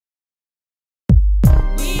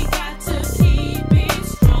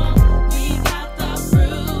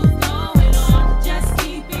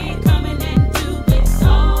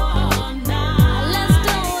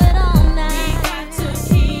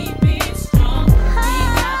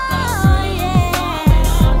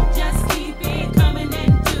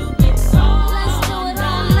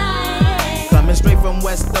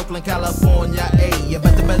Oakland, California, ayy. You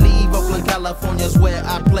better believe Oakland, California's where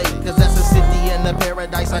I play, cause that's the city and the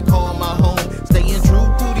paradise I call my home. Staying true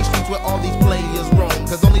to these streets where all these players roam,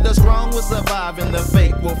 cause only the strong will survive and the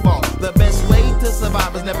fake will fall. The best way to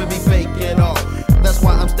survive is never be fake at all. That's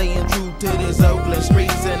why I'm staying true to these Oakland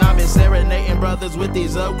streets, and I've been serenading brothers with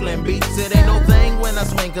these Oakland beats. It ain't no thing when I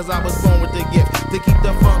swing, cause I was born with the gift to keep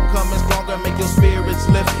the funk coming stronger, make your spirits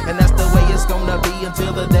lift. And that's the way it's gonna be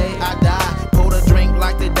until the day I die. Pour a drink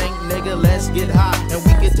like the dank nigga, let's get hot, and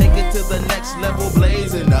we can take it to the next level,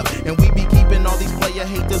 blazing up. And we be keeping all these player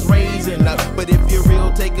haters raising up. But if you're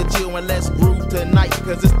real, take a chill and let's groove tonight,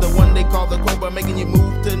 cause it's the one they call the Cobra, making you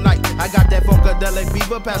move tonight. I got that funkadelic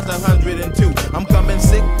fever past 102. I'm coming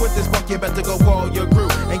sick with this funk, you better go call your crew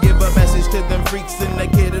and give a message to them freaks in the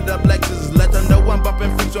kitted up Lexus. Let them know I'm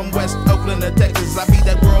bumping freaks from West Oakland to Texas. I be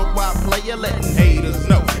that worldwide player letting haters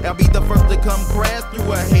know. I'll be the first to come crash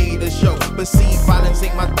through a hater show. But see, violence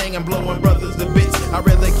ain't my thing, I'm blowing brothers to bits. I'd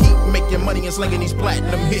rather keep making money and slinging these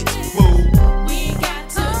platinum hits, fool. We got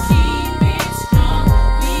to keep it strong.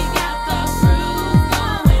 We got the groove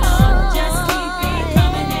going on. Just keep it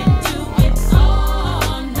coming and do it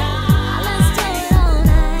all night. Let's do it all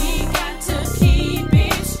night. We got to keep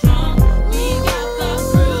it strong. We got the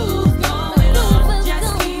groove going on. Just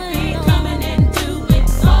keep it coming and do it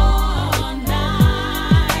all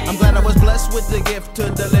night. I'm glad I was blessed with the gift to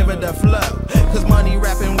deliver the flow, cause money,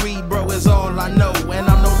 rap, and weed, bro, is all I know. And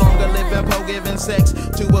I'm no longer living po, giving sex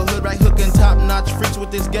to a hood right hooking top-notch freaks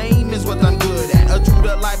with this game is what I'm good at. A true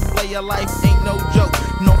to life player, life ain't no joke.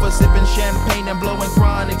 Known for sipping champagne and blowing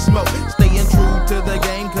chronic smoke. Staying true to the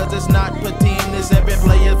game, cause it's not pretend. It's every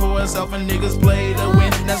player for himself and niggas play to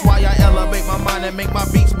win. That's why I elevate my mind and make my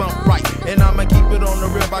beats bump right. And I'ma keep it on the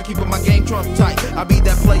real by keeping my game trump tight. I be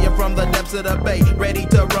that player from the depths of the bay, ready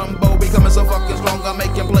to rumble, becoming so fucking strong, I'm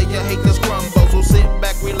making player haters crumble. So sit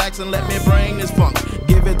back, relax, and let me bring this funk.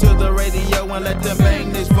 Give it to the radio and let them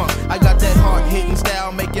bang this funk. I got that hard-hitting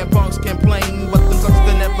style, making punks complain. But them suckers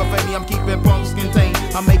that never fade me, I'm keeping punks contained.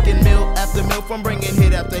 I'm making meal after meal from bringing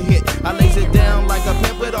hit after hit. I lays it down like a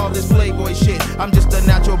pimp with all this playboy shit. I'm just a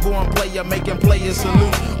natural born player, making players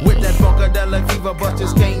salute. With that funkadelic fever, but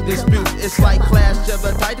just can't dispute. It's like Clash of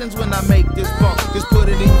the Titans when I make this funk. Just put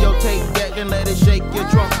it in your tape deck and let it shake your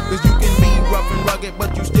trunk. Cause you can be rough and rugged,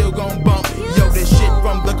 but you still gon' bump. Yo, this shit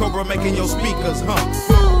from the Cobra making your speakers hump.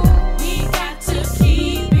 We got to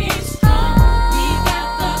keep it strong. We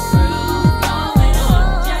got the groove going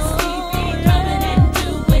on. Just keep it coming and do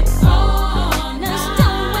it all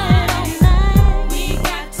night. We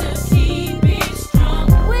got to keep it strong.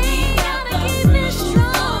 We got the groove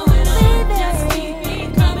going on. Just keep it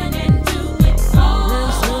coming and do it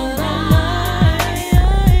all night.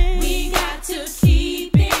 We got to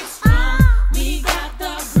keep it strong. We got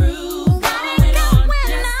the groove going on.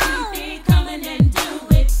 Just keep it coming and do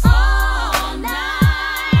it all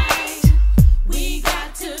night. We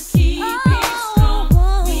got to keep it strong.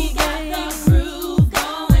 We got the groove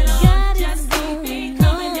going on. Just keep it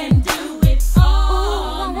coming and do it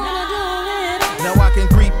all night. Now I can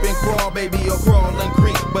creep and crawl, baby, or crawl and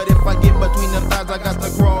creep. But if I get between them thighs, I got to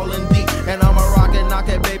crawl in deep. And I'ma rock and knock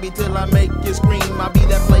it, baby, till I make you scream. I be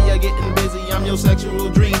that player getting busy, I'm your sexual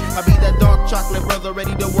dream. I be that dark chocolate brother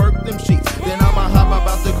ready to work them sheets. Then I'ma hop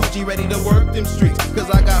about the coochie ready to work them streets. Cause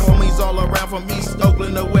I got homies all around from East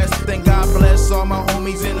Oakland to West. Thank God bless all my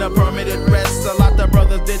homies in a permanent rest. A lot of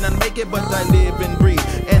brothers didn't make it, but I live and breathe.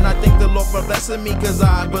 And I thank the Lord for blessing me, cause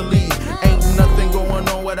I believe ain't nothing going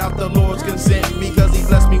on without the Lord's consent. Because he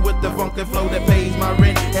blessed me with the funky flow that pays my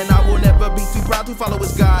rent. And I will never be too proud to follow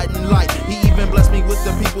his guiding light. He even blessed me with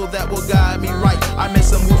the people that will guide me right. I met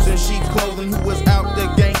some wolves in sheep's clothing who was out the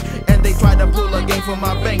gang, and they tried to pull a game from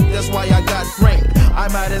my bank. That's why I got framed.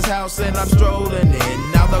 I'm at his house and I'm strolling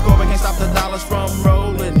in. Now the Cobra can't stop the dollars from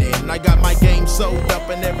rolling in. I got my game sold up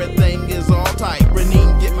and everything is all tight.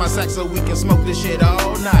 Renine, get my sack so we can smoke this shit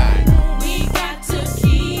all night. We got to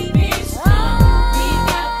keep it strong. We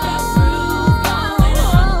got the groove going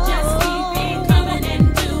on. Just keep it coming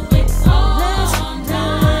and do it all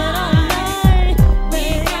night. We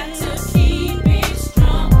got to keep it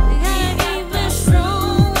strong. We got the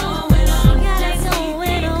groove going on. Just keep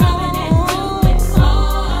it coming and do it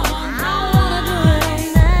all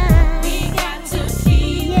night. We got to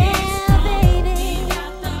keep it strong. We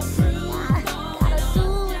got the groove going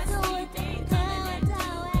on. Just keep it coming and do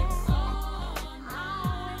it all night.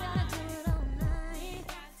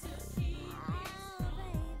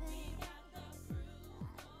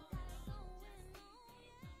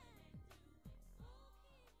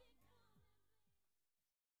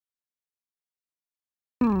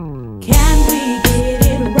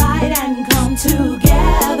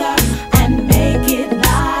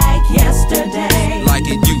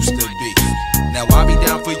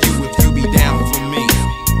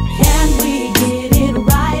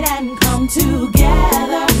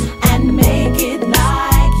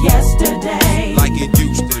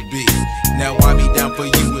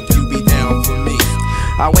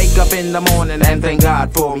 in the morning and thank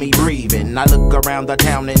God for me breathing. I look around the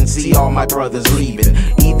town and see all my brothers leaving.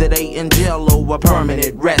 Either they in jail or a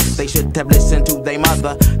permanent rest. They should have listened to their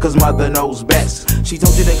mother, cause mother knows best. She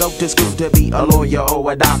told you to go to school to be a lawyer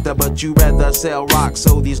or a doctor, but you rather sell rocks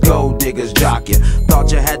so these gold diggers jock you.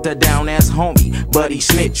 Thought you had to down ass homie, but he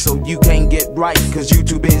snitched. So you can't get right cause you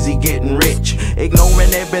too busy getting rich.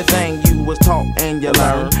 Ignoring everything you was taught and you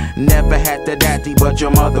learned. Never had the daddy but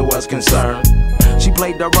your mother was concerned. She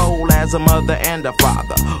played the role as a mother and a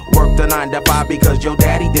father. Worked a 9 to 5 because your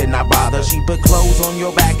daddy did not bother. She put clothes on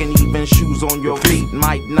your back and even shoes on your feet.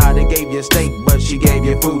 Might not have gave you steak, but she gave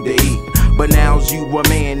you food to eat. But now's you a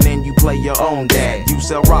man and you play your own dad. You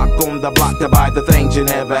sell rock on the block to buy the things you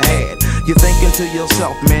never had. You're thinking to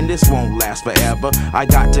yourself, man, this won't last forever. I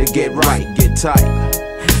got to get right, get tight,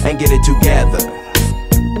 and get it together.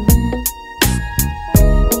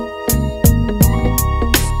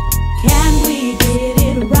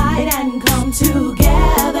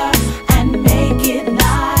 Together and make it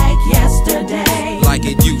like yesterday, like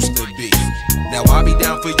it used to be. Now I'll be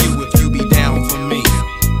down for you if you be down for me.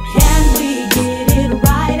 Can we get it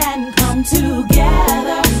right and come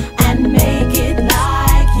together and make it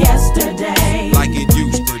like yesterday, like it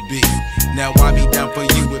used to be. Now I'll be down for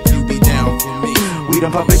you if you be down for me. We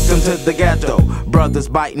done fall victim to the ghetto. Brothers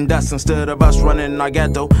biting dust instead of us running our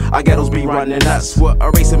ghetto. Our ghettos be running us. We're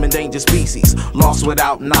a race of endangered species, lost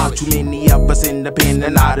without knowledge. Too many of us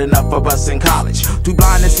independent, not enough of us in college. Too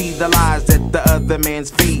blind to see the lies that the other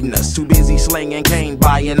man's feeding us. Too busy slinging cane,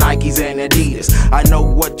 buying Nikes and Adidas. I know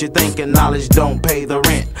what you're thinking, knowledge don't pay the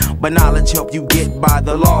rent, but knowledge help you get by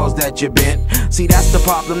the laws that you bent. See, that's the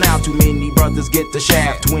problem now. Too many brothers get the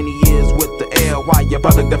shaft. 20 years with the L, why your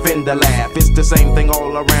public defender laugh? It's the same thing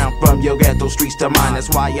all around, from your ghetto streets to mine. That's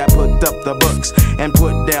why I put up the books and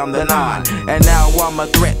put down the 9. And now I'm a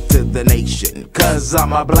threat to the nation, cause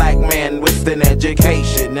I'm a black man with an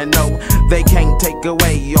education. And no, they can't take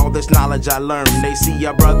away all this knowledge I learned. They see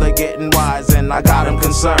a brother getting wise and I got them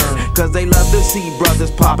concerned, cause they love to see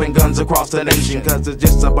brothers popping guns across the nation, cause it's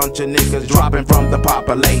just a bunch of niggas dropping from the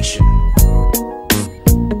population.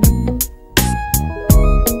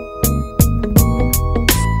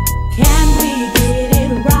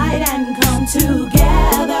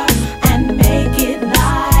 together and make it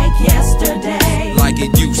like yesterday, like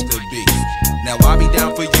it used to be. Now I'll be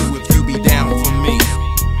down for you if you be down for me.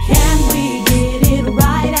 Can we get it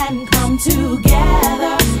right and come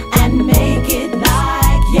together and make it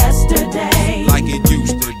like yesterday, like it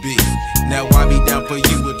used to be. Now I'll be down for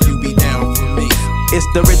you if you be down for me. It's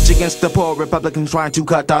the rich against the poor, Republicans trying to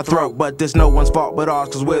cut our throat. But there's no one's fault but ours,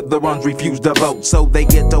 cause we're the ones refuse to vote. So they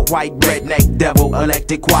get the white redneck devil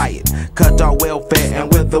elected quiet, cut our welfare and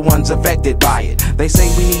we're the ones affected by it. They say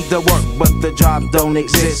we need to work but the jobs don't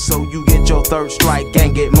exist, so you get your third strike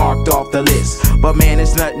and get marked off the list. But man,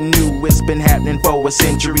 it's nothing new, it's been happening for a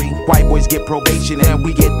century. White boys get probation and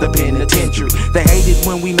we get the penitentiary. They hate it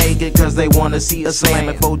when we make it cause they wanna see us slam.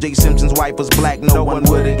 If O.J. Simpson's wife was black, no one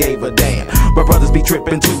would've gave a damn. But brothers be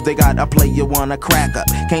tripping too, they got a player wanna crack up.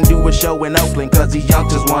 Can't do a show in Oakland cause these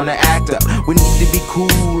youngsters wanna act up. We need to be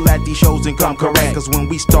cool at these shows and come correct, cause when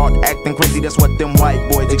we start acting crazy, that's what them white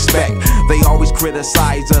boys expect. They always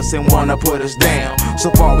criticize us and wanna put us down.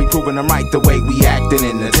 So far we proving them right the way we acting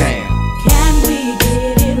in the town. Can we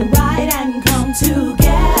get it right and come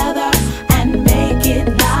together and make it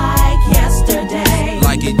like yesterday,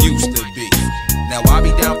 like it used to be. Now I'll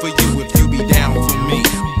be down for you if you be down for me.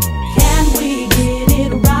 Can we get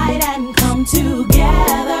it right and come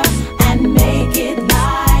together and make it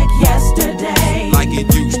like yesterday, like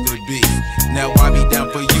it used to be. Now I'll be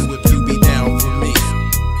down for you if you be down for me.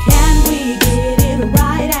 Can we get it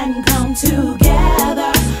right and come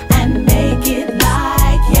together and make it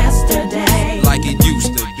like yesterday, like it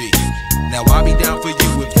used to be. Now I'll be down for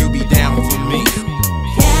you if you be down for me.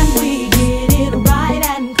 Can we get it right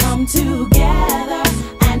and come together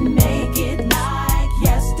and make it like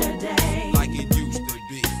yesterday, like it used to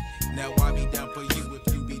be. Now I'll be down for you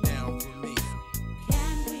if you be down for me.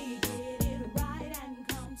 Can we get it right and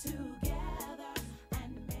come together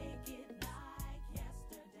and make it like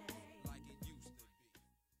yesterday, like it used to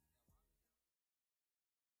be.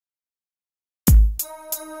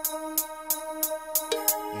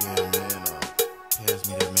 Yeah, man, pass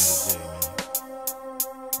me that Mary J, man.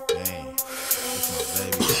 Dang, that's my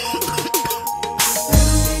baby. Let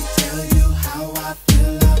me tell you how I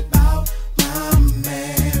feel about my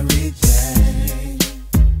Mary J.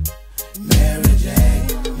 Mary J,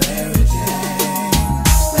 Mary J.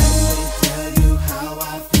 Let me tell you how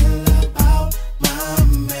I feel about my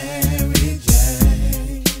Mary J.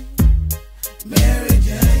 Mary J,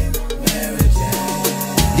 Mary J.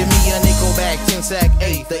 Give me a second sack,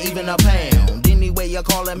 eighth, or even a pound. Anyway, you're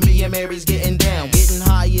calling me and Mary's getting down. Getting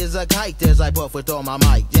high as a kite as I puff with all my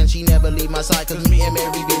might. And she never leave my side, cause me and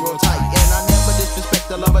Mary be real tight. And I never disrespect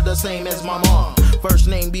the lover the same as my mom. First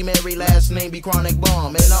name be Mary, last name be Chronic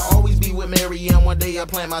Bomb. And I always be with Mary, and one day I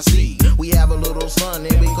plant my seed. We have a little son,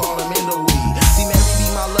 and we call him in the weed. See, Mary be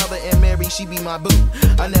my lover, and Mary, she be my boo.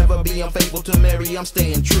 I never be unfaithful to Mary, I'm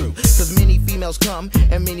staying true. Cause many females come,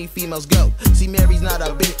 and many females go. See, Mary's not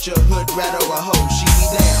a bitch, a hood rat, or a hoe. She be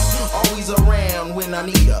down, always around when I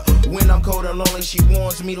need her. When I'm cold and lonely, she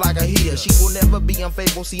warms me like a heater. She will never be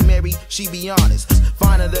unfaithful, see Mary, she be honest.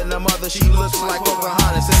 Finer than a mother, she looks like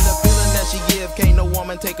Pocahontas. And the feeling that she give, can't no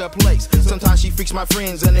woman take her place. Sometimes she freaks my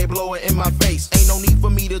friends and they blow it in my face. Ain't no need for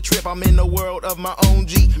me to trip, I'm in the world of my own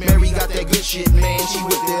G. Mary got that good shit, man, she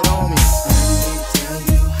whipped it on me. Let me tell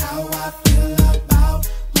you how I feel about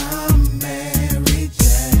my Mary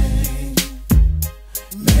Jane.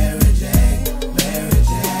 Mary Jane, Mary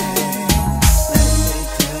Jane. Let me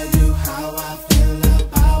tell you how I feel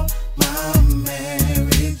about my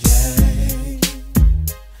Mary Jane.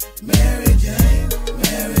 Mary Jane,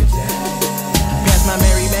 Mary Jane. Pass my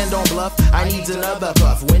Mary, man, don't bluff, I need another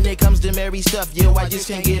puff. When it comes to Mary stuff, yo, I just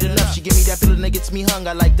can't get enough. She give me that feeling that gets me hung,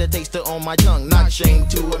 I like the taste her on my tongue. Not ashamed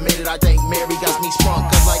to admit it, I think Mary got me sprung.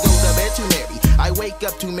 Cause I go to bed to Mary, I wake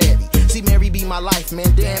up to Mary. See, Mary be my life,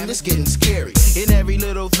 man, damn, this getting scary. In every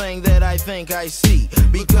little thing that I think I see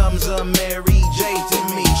becomes a Mary J to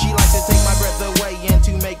me. She likes to take my breath away and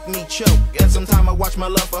to make me choke. And sometimes I watch my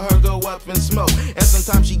love for her go up in smoke. And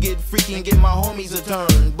sometimes she get freaky and give my homies a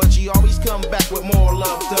turn. But she always come back with more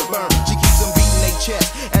love to burn. She keeps them beating their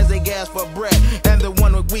chest as they gasp for breath. And the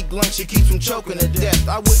one with weak lungs, she keeps them choking to death.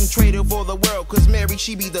 I wouldn't trade her for the world, cause Mary,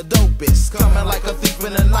 she be the dopest. Coming like a thief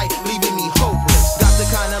in the night, leaving me hopeless. Got the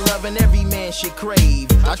kind of loving every man should crave.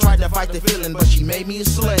 I tried to fight the feeling, but she made me a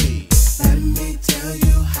slave. Let me tell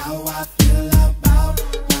you how I feel about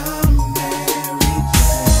my Mary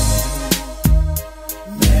Jane.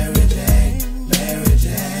 Mary Jane, Mary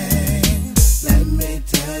Jane. Let me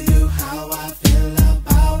tell you how I feel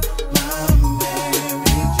about my Mary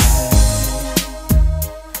Jane.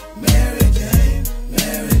 Mary Jane,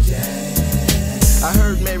 Mary Jane. I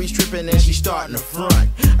heard Mary's tripping and she starting to front.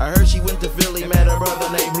 I heard she went to Philly, met a brother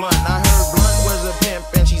named Blunt. I heard Blunt was a pimp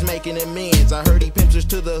and she's making amends. I heard he pimps us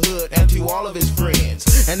to the hood and to all of his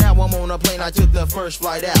friends. And now I'm on a plane, I took the first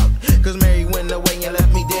flight out. Cause Mary went away and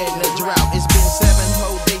left me dead in a drought. It's been 7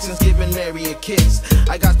 whole days since giving Mary a kiss.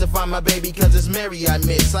 I got to find my baby cause it's Mary I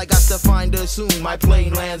miss. I got to find her soon, my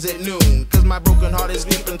plane lands at noon. Cause my broken heart is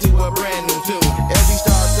skipping to a brand new tune. As she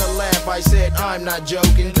starts to laugh, I said I'm not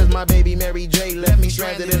joking. Cause my baby Mary J left me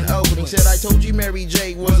stranded in Oakland. He said I told you Mary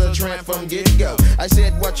J was a tramp from get-go. I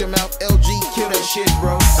said watch your mouth, LG, kill that shit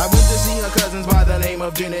bro. I went to see her cousins by the name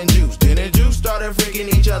of Gin and Juice. Gin and Juice started freaking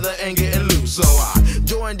each other and getting loose. So I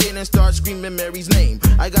joined in and started screaming Mary's name.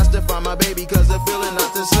 I got to find my baby cause the feeling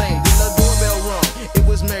not the same. Then the doorbell rung, it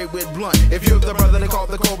was Mary with Blunt. If you're the brother they call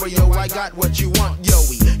the Cobra, yo, I got what you want. Yo,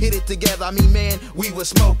 we hit it together, I mean man, we was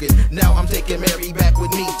smoking. Now I'm taking Mary back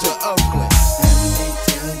with me to Oakland. Let me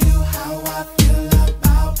tell you how I feel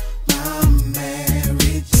about my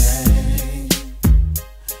Mary Jane.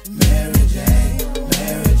 Mary Jane,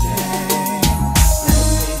 Mary Jane. Let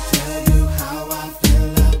me tell you how I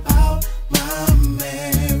feel about my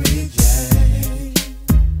Mary Jane.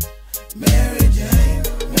 Mary Jane,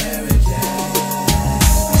 Mary Jane.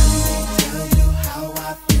 Let me tell you how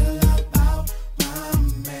I feel about my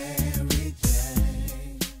Mary Jane.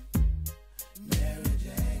 Mary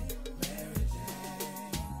Jane, Mary Jane. Let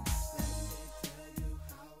me tell you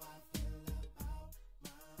how I feel about my Mary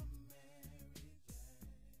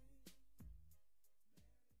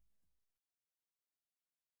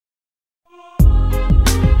Jane.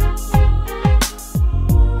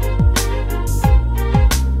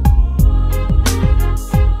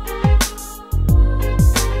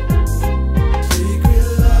 Secret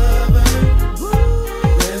lover,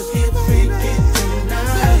 let's get freaky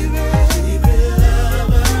tonight. Secret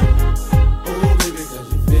lover, oh baby, 'cause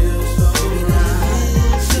you feel so right.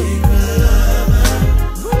 Secret lover,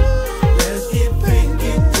 let's get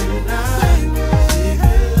freaky tonight.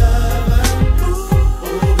 Secret lover,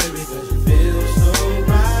 oh baby, 'cause you feel so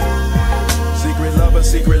right.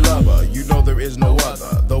 Secret lover, you know there is no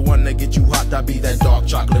other. The one that get you hot, I be that dark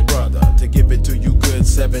chocolate brother. To give it to you good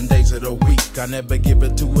 7 days of the week. I never give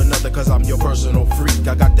it to another cause I'm your personal freak.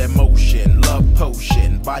 I got that motion, love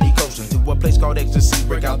potion, body coasting to a place called ecstasy.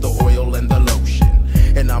 Break out the oil and the lotion.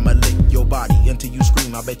 And I'ma lick your body until you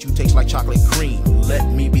scream. I bet you taste like chocolate cream. Let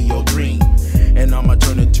me be your dream. And I'ma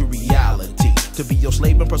turn it to reality. To be your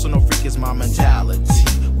slave and personal freak is my mentality.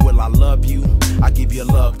 Will I love you? give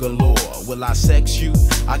you love galore. Will I sex you?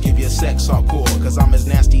 I give you sex hardcore. Cause I'm as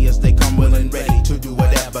nasty as they come, willing, ready to do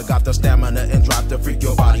whatever. Got the stamina and drive to freak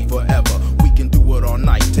your body forever. We can do it all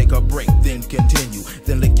night, take a break, then continue.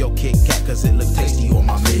 Then lick your Kit Kat cause it look tasty on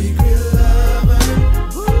my menu. Secret lover,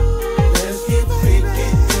 let's get freaky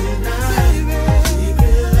tonight.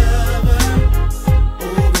 Secret lover,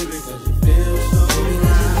 oh baby, cause you feel so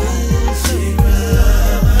right. Secret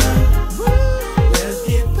lover, let's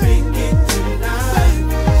get freaky tonight.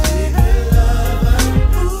 Secret lover,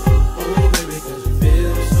 oh baby, cause you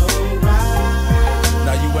feel so right.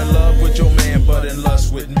 Now you in love with your man, but in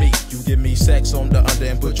lust with me. You give me sex on the under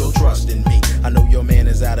and put your trust in me. I know your man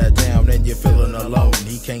is out of town and you're feeling alone.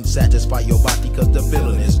 He can't satisfy your body cause the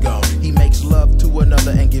feeling is gone. He makes love to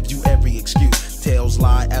another and gives you every excuse. Tells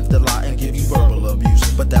lie after lie and give you verbal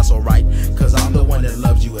abuse. But that's alright, cause I'm the one that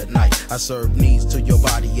loves you at night. I serve needs to your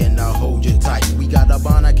body and I'll hold you tight. We got a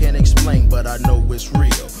bond I can't explain, but I know it's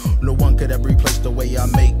real. No one could ever replace the way I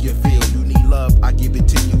make you feel. You need love, I give it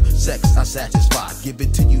to you. Sex, I satisfy. Give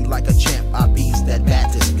it to you like a champ, I beats that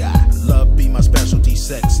baddest guy. Love be my specialty,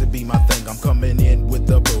 sex it be my thing. I'm coming in with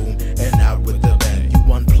the boom and out with the bang. You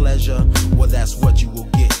want pleasure? Well, that's what you will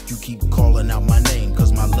get. You keep calling out my name,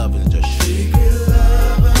 cause my love is just shit. Secret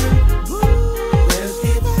lover, let's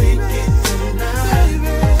get freaky tonight.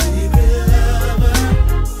 Secret lover,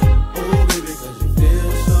 oh baby, cause you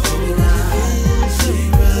feel so right.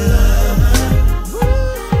 Secret lover,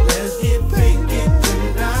 let's get freaky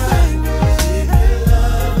tonight. Secret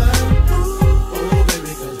lover, oh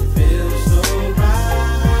baby, cause you feel so right.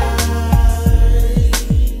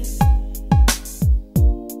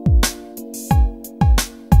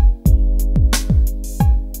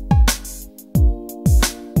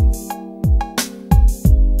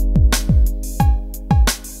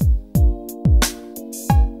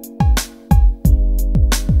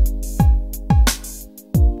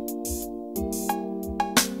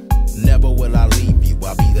 Never will I leave you,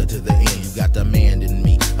 I'll be there to the end. You got the man in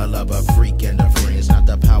me, a lover, freak, and a friend. It's not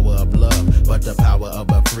the power of love, but the power of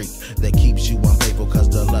a freak that keeps you unfaithful cause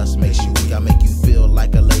the lust makes you weak. I make you feel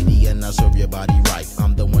like a lady and I serve your body right.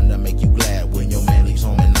 I'm the one that make you glad when your man leaves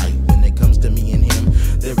home at night. When it comes to me and him,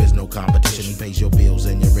 there is no competition. He pays your bills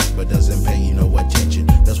and your rent but doesn't pay you no attention.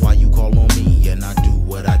 That's why you call on me and I do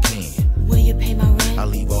what I can. Will you pay my rent? I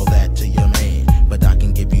leave all that to your man, but I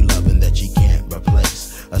can give you loving that you can't replace.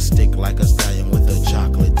 A stick like a stallion with a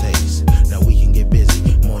chocolate taste. Now we can get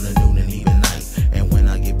busy, morning, noon, and even night. And when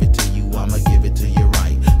I give it to you, I'ma give it to you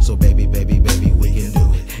right. So baby, baby, baby, we can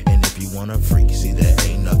do it. And if you wanna freak, see there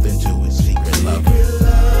ain't nothing to it. Secret lover. Secret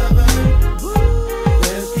lover,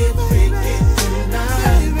 let's get freaky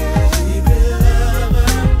tonight. Secret lover,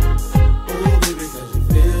 oh baby, cause you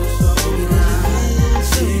feel so right.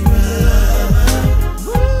 Secret lover,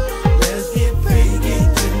 let's get freaky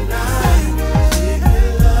tonight.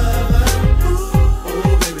 Secret lover,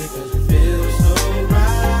 oh baby, cause you feel so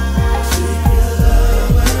right. Secret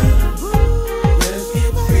lover, let's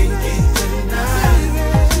get freaky tonight.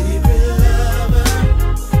 Secret lover,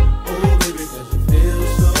 oh baby, cause you feel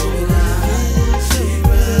so right.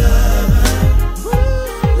 Secret lover,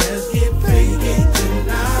 let's get freaky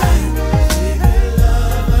tonight. Secret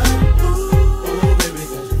lover, oh baby,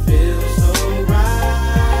 cause you feel so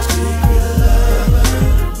right. Secret lover,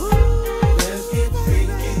 let's get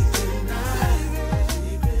freaky tonight.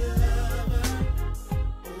 Secret lover,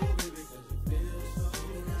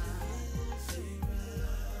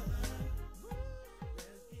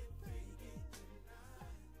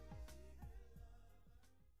 oh baby, cause you feel so right.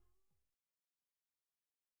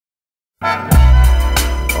 Secret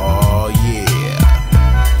Oh yeah.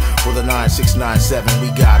 For the 9697, we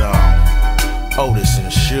got Otis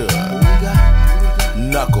and Suge.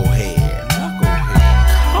 Knucklehead.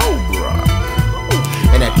 Cobra.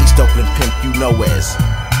 And that East Oakland pimp you know as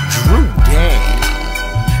Drew Dan.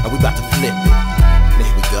 And we about to flip it.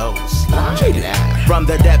 There we go. Check it out. From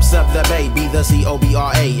the depths of the bay, be the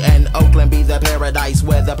Cobra, and Oakland be the paradise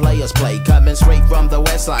where the players play. Coming straight from the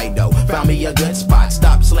west side though, found me a good spot.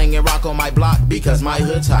 Stop slinging rock on my block because my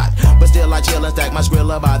hood's hot. But still I chill and stack my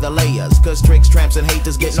Skrilla by the layers. Cause tricks, tramps, and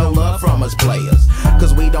haters get no love from us players.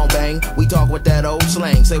 Cause we don't bang, we talk with that old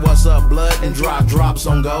slang. Say what's up blood and drop drops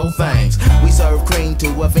on gold fangs. We serve cream to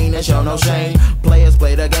a fiend and show no shame. Players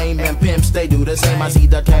play the game and pimps they do the same. I see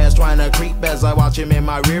the cast trying to creep as I watch him in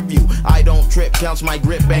my rear view. I don't trip, counts my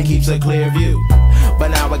grip and keeps a clear view. But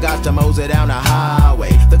now I got to mosey down the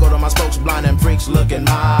highway. They go to my spokes blind and freaks looking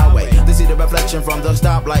my way. They see the reflection from the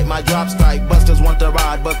stoplight. My drops tight, busters want to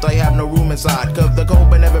ride, but they have no room inside. Cause the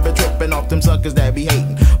Cobra never been tripping off them suckers that be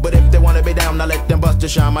hating. But if they wanna be down, I let them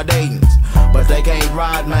busters shine my Dayton's. But they can't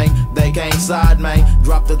ride, man, they can't side, man.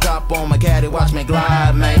 Drop the top on my caddy, watch me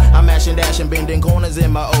glide, man. I'm mashing, dashing, bending corners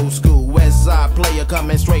in my old school. West side player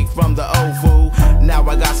coming straight from the old fool. Now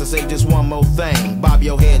I got to say just one more thing. Bob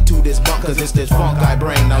your head to this bunk, cause it's this funk I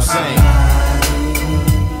bring. Now sing.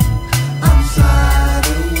 I'm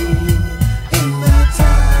sliding in the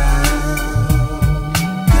town,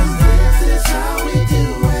 'cause this is how we do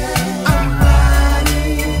it. I'm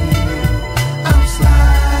riding, I'm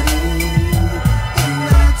sliding in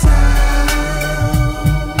the town.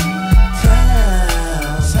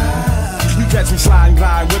 You catch me sliding,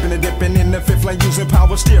 glide, whipping and dipping in the fifth lane using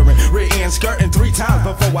power steering. Rear end skirting 3 times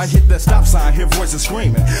before I hit the stop sign. Hear voices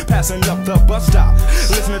screaming, passing up the bus stop,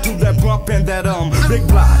 listening to that bump and that big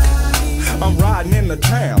block. I'm riding in the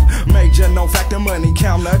town, major no factor money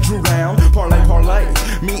counter, drew down, parlay, parlay.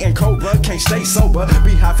 Me and Cobra can't stay sober,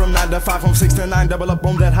 be high from 9 to 5, from 6 to 9, double up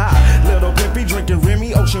on that high. Little pimpy drinking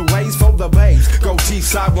Remy, ocean waves for the babes. Go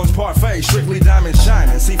T-side one's parfait, strictly diamond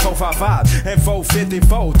shining. C455 and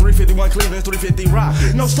 454, 351 Cleveland, 350 Rock.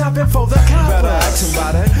 No stopping for the cops. Better ask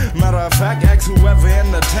somebody. Matter of fact, ask whoever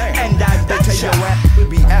in the tank. And they take your ass, we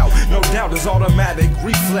be out. No doubt it's automatic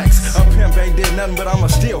reflex. A pimp ain't did nothing, but I'ma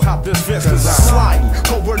still hop this fence. Cause I'm sliding,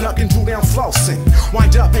 Cobra knucking, drew down flossing.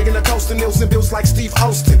 Wind up making the coast and nils and bills like Steve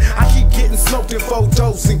Austin. I keep getting smoked in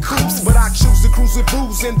photos and coops, but I choose to cruise with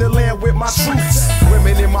booze in the land with my troops.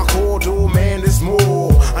 Women in my corridor, man, there's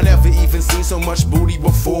more. I never even seen so much booty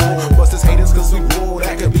before. Busters haters cause we raw,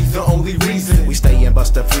 that could be the only reason. We stay in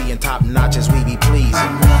buster free and top notch as we be pleasing.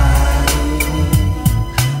 I'm riding,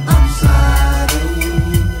 I'm sliding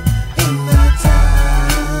in the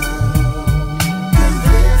town, 'cause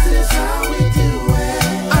this is how we do it.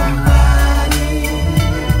 I'm riding,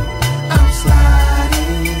 I'm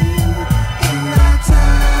sliding in the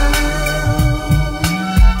town.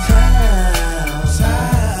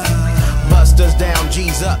 Busters down,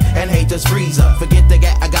 G's up, and haters freeze up. Forget the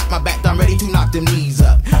gap, I got my back, I'm ready to knock them knees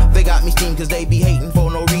up. They got me steamed cause they be hating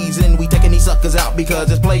for no reason. We taking these suckers out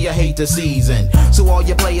because it's player hater season. So all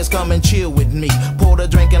your players come and chill with me. Pour the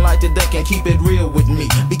drink and light the deck and keep it real with me.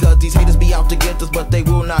 Because these haters be out to get us but they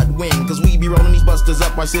will not win. Cause we be rolling these busters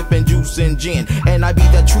up by sipping juice and gin. And I be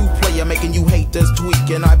the true player making you haters tweak.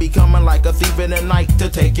 And I be coming like a thief in the night to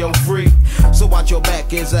take your free. So watch your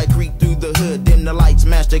back as I creep through the hood. Dim the lights,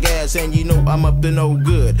 smash the gas, and you know I'm up to no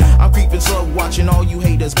good. I'm creeping slow, watching all you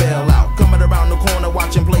haters bail out. Coming around the corner,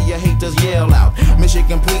 watching player haters yell out. Mission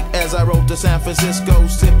complete as I rode to San Francisco.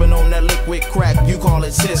 Sipping on that liquid crack, you call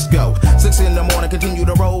it Cisco. 6 in the morning, continue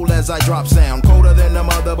to roll as I drop sound. Colder than the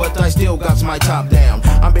mother, but I still got my top down.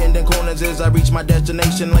 I'm bending corners as I reach my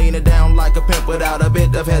destination. Laying it down like a pimp without a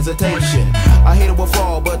bit of hesitation. A hater will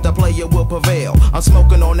fall, but the player will prevail. I'm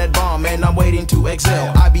smoking on that bomb and I'm waiting to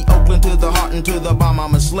exhale. I be Oakland to the heart and to the bomb,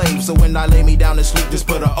 I'm a slave. So when I lay me down to sleep, just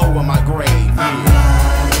put a O on my grave. I'm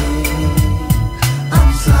riding,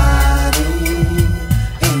 I'm sliding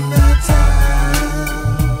in the town,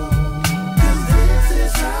 'cause this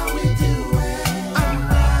is how we do it. I'm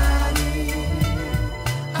riding,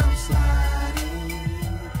 I'm sliding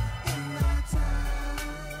in the town.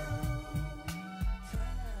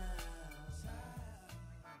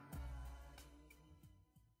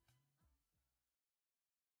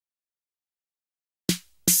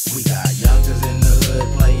 We got youngsters in the hood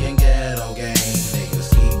playing ghetto games. Niggas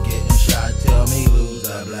keep getting shot, tell me who's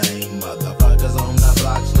to blame. Motherfuckers on the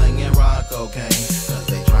block slinging rock cocaine, cause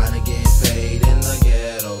they tryna get paid in the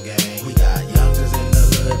ghetto game. We got youngsters in the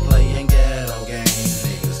hood playing ghetto games.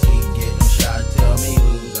 Niggas keep getting shot, tell me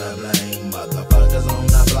who's to blame. Motherfuckers on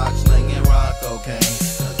the block slinging rock cocaine,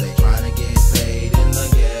 cause they tryna get paid in the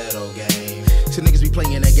ghetto game. So niggas be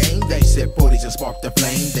playing a game, they sip 40s and spark the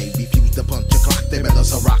flame. They refuse to punch a clock, they better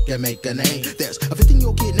so rock and make a name. There's a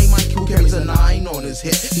 15-year-old kid named Mike who carries a 9 on his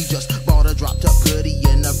hip. He just bought a dropped up hoodie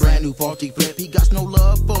and a brand new faulty flip. He got no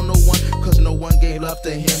love for no one, cause no one gave love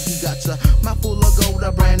to him. He got a mouthful of gold,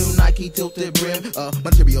 a brand new Nike tilted brim.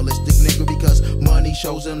 Materialistic nigga because money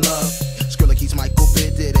shows him love. Skrilla keeps Michael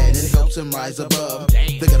fitted and it helps him rise above.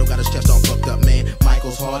 The ghetto got his chest all fucked up, man.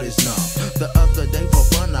 Michael's heart is numb. The other day for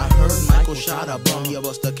fun I heard Michael shot a bum. He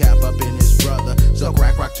bust a cap up in his brother, so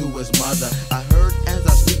crack rock to his mother. I heard as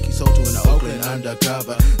I speak he sold to an Oakland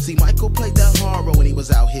undercover. See, Michael played that horror when he was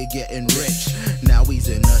out here getting rich. Now he's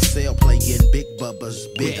in a cell playing Big Bubba's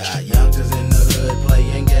bitch. We got youngsters in the hood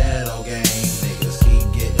playing ghetto games. Niggas keep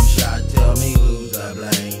getting shot, tell me who's to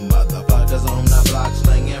blame. Motherfuckers on the block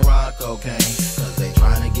slinging rock cocaine, cause they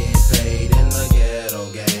tryna get paid in the ghetto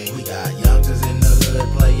game. We got youngsters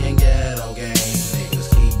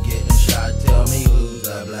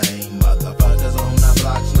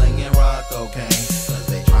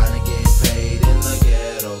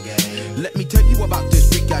me tell you about this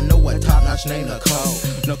freak. I know a top-notch named Nicole.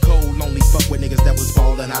 Nicole only fuck with niggas that was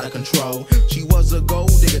falling out of control. She was a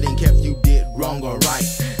gold digger, didn't care if you did wrong or right,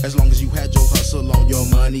 as long as you had your hustle on, your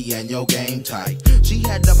money and your game tight. She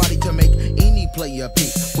had the body to make any player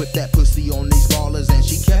peak. Whip that pussy on these ballers and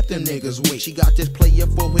she kept them niggas weak. She got this player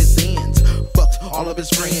for his ends, fucked all of his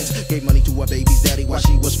friends, gave money to her baby's daddy while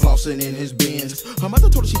she was flossing in his Benz. Her mother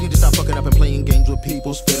told her she need to stop fucking up and playing games with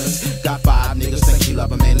people's feelings. Got 5 niggas think she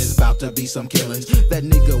love him and it's about to be some killings. That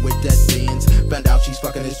nigga with that Benz found out she's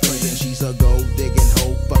fucking his friends and she's a gold digging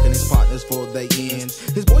hoe, fucking his partners for they ends.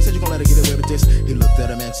 His boy said you gon' let her get away with this. He looked at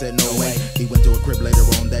him and said no way. He went to a crib later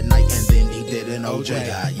on that night and then he did an OJ. We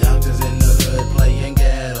got youngsters in the hood playing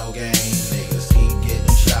ghetto games. Niggas keep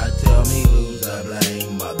getting shot, tell me who's to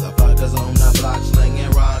blame. Motherfuckers on the block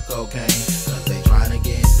slinging rock cocaine, cause they tryna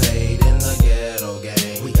get paid in the ghetto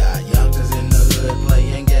game. We got youngsters in the hood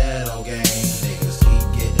playing ghetto games. Niggas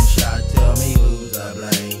keep getting shot, tell me who's to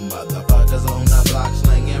blame. Motherfuckers on the block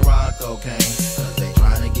slinging rock cocaine, cause they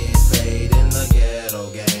tryna get paid in the ghetto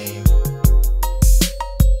game.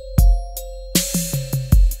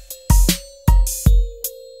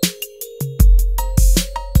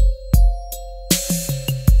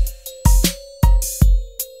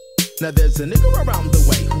 Now there's a nigga around the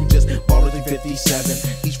way who just bought a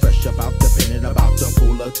 57. He's fresh up out the pen and about to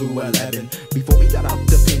pull a 211. Before he got out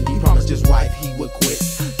the pen, he promised his wife he would quit,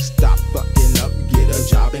 stop fucking up, get a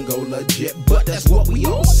job and go legit. But that's what we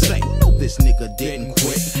all say. No, this nigga didn't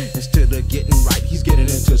quit. Instead of getting right, he's getting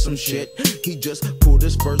into some shit. He just pulled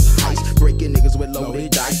his first heist, breaking niggas with loaded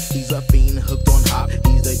dice. He's a fiend hooked on hop,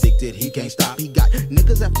 he's addicted, he can't stop. He got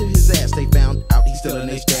niggas after his ass, they found out he's still in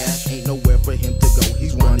their stash. Ain't nowhere for him to go,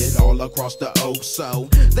 he's running all across the O. So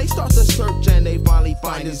they start to search and they finally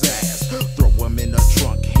find his ass. Throw him in the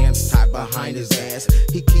trunk, hands tied behind his ass.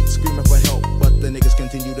 He keeps screaming for help, but the niggas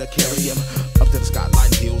continue to carry him up to the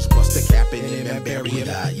skyline hills, bust the cap in him and bury him. We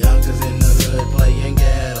got youngsters in the hood playing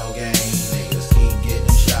ghetto games. Niggas keep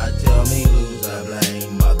getting shot, tell me who's to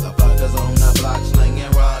blame. Motherfuckers on the block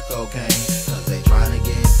slinging rock cocaine, cause they tryna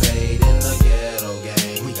get paid in the ghetto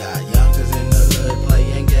game. We got youngsters in the hood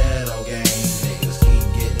playing ghetto games. Niggas keep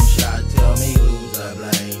getting shot, tell me who's to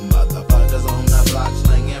blame. Motherfuckers on the block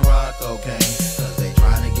slinging rock cocaine, cause they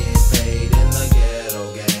tryna get paid in the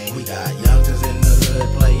ghetto game. We got youngsters in the hood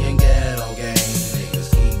playing ghetto games. Niggas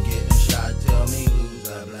keep getting shot, tell me who's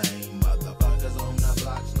to blame. Motherfuckers on the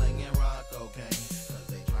block slinging rock cocaine, cause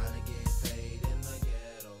they tryna get paid in the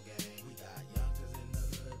ghetto game. We got youngsters in the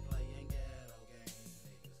hood playing ghetto games.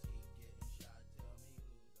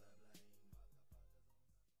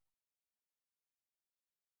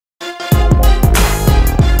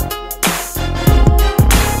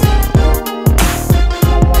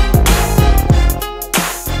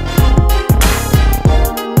 Niggas keep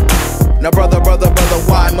getting shot, tell me who's to blame. Now brother,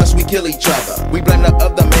 why must we kill each other? We blame the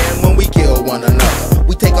other man when we kill one another.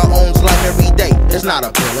 We take our own life every day, it's not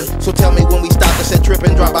appealing. So tell me when we stop to set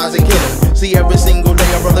tripping, drive-bys and killing. See every single day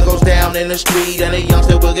a brother goes down in the street and a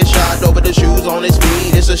youngster will get shot over the shoes on his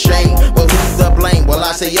feet. It's a shame, but who's to blame? Well,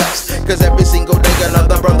 I say us, cause every single day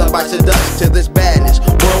another brother bites the dust to this badness.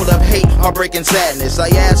 World of hate, heartbreak and sadness. I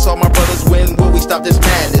ask all my brothers, when will we stop this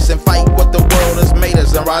madness and fight what the world has made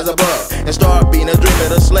us and rise above and start being a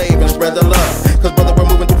dreamer, a slave and spread the love. Cause brother, we're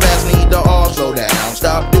moving too fast, need to all slow down.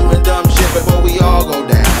 Stop doing dumb shit before we all go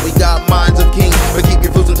down. We got minds of kings, but keep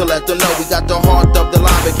refusing to let them know. We got the heart of the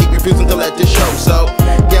line, but keep refusing to let this show. So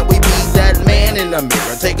can we be that man in the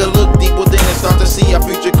mirror? Take a look deep within and start to see our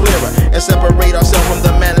future clearer and separate ourselves from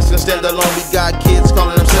the madness and stand alone. We got kids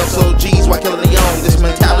calling themselves OGs while killing their own. This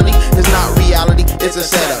mentality is not reality, it's a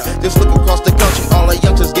setup. Just look across the country, all our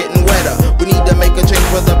youngsters getting wetter. We need to make a change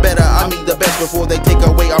for the better. I mean the best before they take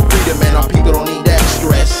away our freedom, and our people don't need that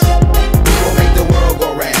stress. People make the world go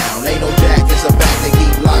round. Ain't no jack, it's a fact, they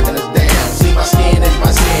keep locking us down. See, my skin is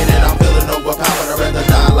my sin and I'm feeling overpowered. I'd rather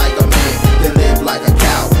die like a man than live like a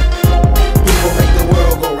coward. People make the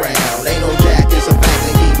world go round. Ain't no jack, it's a fact,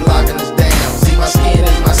 they keep locking us down. See, my skin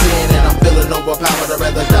is my sin and I'm feeling overpowered. I'd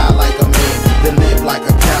rather die like a man than live like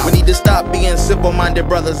a coward. We need to stop being simple-minded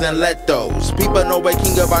brothers and let those people know we're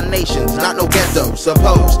king of our nations, not no ghetto.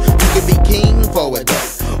 Suppose you could be king for a day.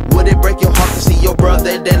 Would it break your heart to see your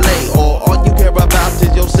brother delay? Or all you care about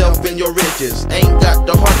is yourself and your riches? Ain't got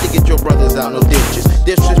the heart to get your brothers out no ditches.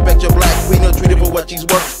 Disrespect your black queen or treat her for what she's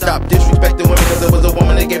worth. Stop disrespecting women cause there was a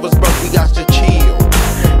woman that gave us birth. We got to chill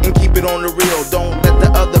and keep it on the real. Don't let the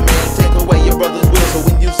other man take away your brother's will. So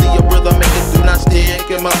when you see your brother make it, do not stick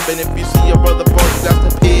him up. And if you see your brother fall, you got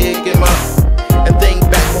to pick him up. And think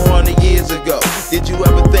back 100 years ago. Did you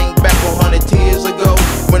ever think back 100 years ago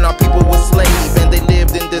when our people were slaves and they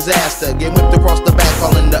lived in disaster? Get whipped across the back,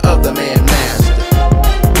 calling the other man master.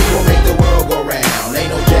 We gon' make the world go round. Ain't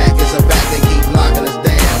no jack, it's a fact, they keep locking us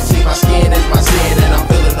down. See, my skin is my sin, and I'm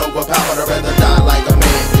feeling overpowered. I'd rather die like a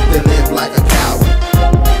man than live like a coward.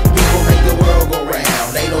 We gon' make the world go round.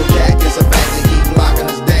 Ain't no jack, it's a fact, they keep locking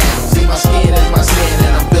us down. See, my skin is my sin,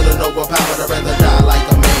 and I'm feeling overpowered. I'd rather die like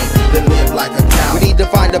a man than live like a coward. We need to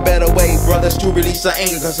find a better way, brothers, to release our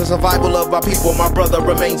anger. Cause the survival of our people, my brother,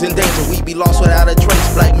 remains in danger. We be lost without a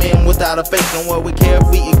trace, black men without a face. No one would care if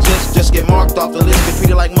we exist, just get marked off the list. Get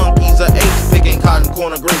treated like monkeys or apes, picking cotton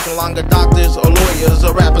corner grapes. No longer doctors or lawyers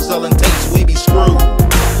or rappers selling tapes, we be screwed.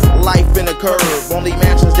 Life in a curve, only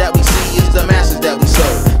mansions that we see is the masses that we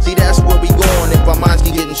serve. See, that's where we going if our minds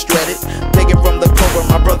keep getting shredded. Take it from the Cobra,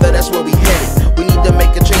 my brother, that's where we headed. We need to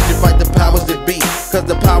make a change and fight the powers that be, cause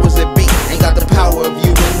the powers that be ain't got the power of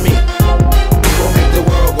you and me. We gon' make the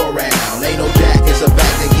world go round. Ain't no jack, it's a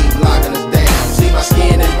fact, they keep locking us down. See, my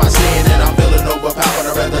skin is my sin, and I'm feeling overpowered.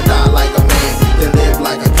 I'd rather die like a man than live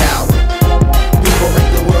like a coward. We gon'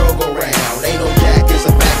 make the world go round. Ain't no jack, it's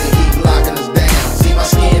a fact, they keep locking us down. See, my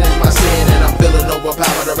skin is my sin, and I'm feeling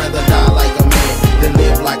overpowered. I'd rather die like a man than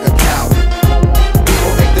live like a coward. We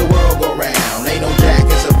gon' make the world go round. Ain't no jack,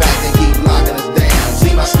 it's a fact, they keep locking us down.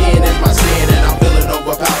 See, my skin is my sin, and I'm feeling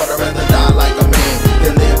overpowered. I'd rather die like a man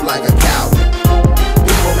than live like a coward.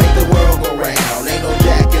 We gon' make the world go round. Ain't no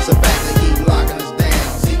jack, it's a fact, they keep locking us down.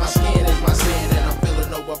 See, my skin is my sin, and I'm feeling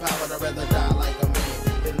overpowered. I'd rather die like a man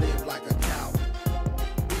than live like a coward.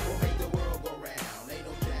 We gon' make the world go round. Ain't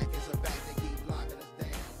no jack, it's a fact, they keep locking us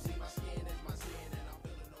down. See, my skin is my sin, and I'm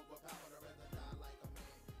feeling overpowered. I'd rather die like a man than live like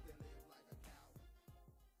a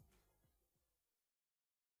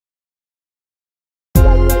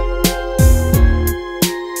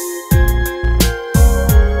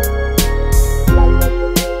coward.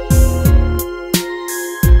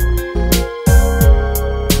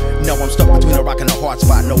 No, I'm stuck between a rock and a hard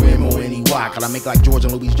spot, no M-O-N-E-Y. Cause I make like George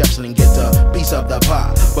and Louis Jefferson and get the piece of the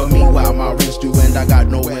pie. But meanwhile, my rent's due and I got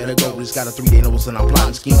nowhere to go. Just got a 3-day notice and I'm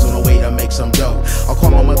plotting schemes on the way to make some dough. I'll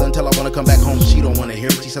call my mother and tell her I wanna come back home, but she don't wanna hear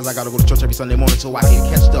it. She says I gotta go to church every Sunday morning so I can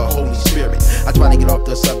catch the Holy Spirit. I try to get off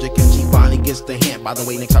the subject and she finally gets the hint. By the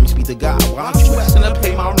way, next time you speak to God, why aren't you asking to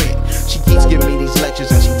pay my rent? She keeps giving me these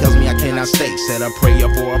lectures and she tells me I cannot stay. Said a prayer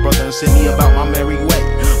for a brother and send me about my merry way.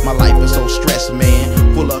 My life is so stressed,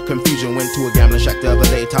 man, full of confusion. Went to a gambling shack the other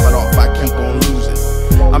day, top it off, I keep on losing.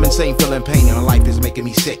 I'm insane, feeling pain, and my life is making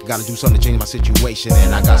me sick. Gotta do something to change my situation,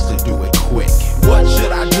 and I got to do it quick. What should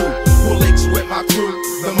I do? Pull licks with my crew.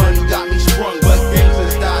 The money got me sprung, but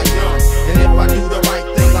gangsters die young. And if I do the right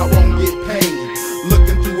thing, I won't get paid.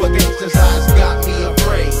 Looking through a gangster's eyes got me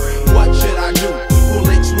afraid. What should I do? Pull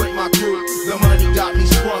licks with my crew. The money got me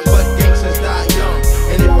sprung, but gangsters die young.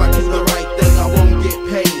 And if I do the right thing, I won't get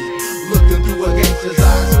paid. Looking through a gangster's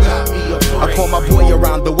eyes got me afraid. I called my boy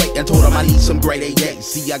around the way and told him I need some great AA.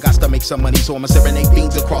 See, I got to make some money, so I'ma serenade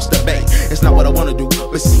fiends across the bay. It's not what I wanna do,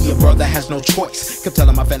 but see, a brother has no choice. Kept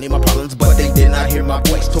telling my family my problems, but they did not hear my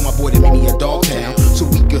voice. Told my boy to meet me in Dogtown so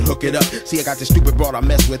we could hook it up. See, I got this stupid broad I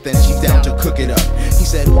mess with and she's down to cook it up. He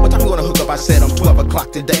said, what time you gonna hook up? I said, 12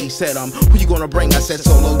 o'clock today. He said, who you gonna bring? I said,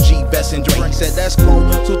 Solo G, Bess and Dre. He said, that's cool,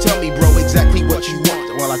 so tell me, bro, exactly what you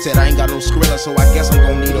want. Well, I said, I ain't got no Skrilla, so I guess I'm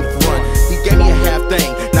gonna need a front. He gave me a half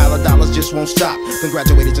thing, now the dollars just won't stop. Then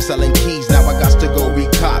graduated to selling keys, now I got to go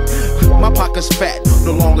recop. My pocket's fat,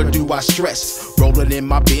 no longer do I stress. Rolling in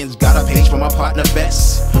my bins, got a page for my partner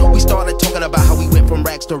Bess. We started talking about how we went from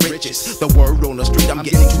rags to riches. The word on the street, I'm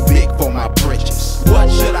getting too big for my britches.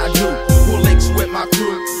 What should I do? Pull licks with my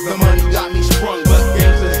crew. The money got me sprung, but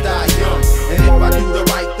gangsters die young. And if I do the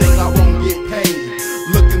right thing, I won't get paid.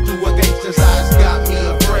 Looking through a gangster's eyes got me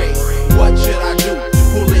afraid. What should I do?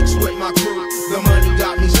 Pull licks with my crew. The money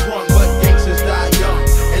got me sprung, but gangsters die young.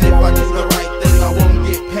 And if I do the right thing, I won't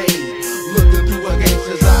get paid. Looking through a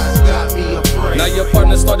gangster's eyes got me afraid. Now your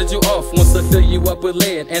partner started you off, wants to fill you up with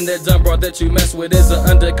lead. And that dumb broad that you mess with is an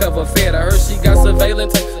undercover fed. I heard she got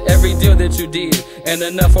surveillance, every deal that you did. And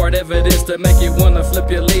enough hard evidence to make you wanna flip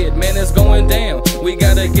your lid. Man, it's going down, we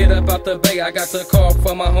gotta get up out the bay. I got to call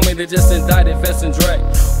from my homie that just indicted Fess and Dre.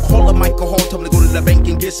 Call up Michael Hall, tell me to go to the bank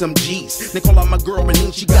and get some G's. They call out my girl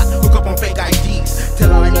Renee, she got hook up on fake IDs.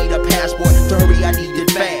 Tell her I need a passport, to hurry I need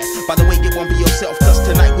it fast. By the way, get one for yourself, cause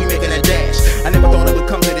tonight we making a dash. I never thought it would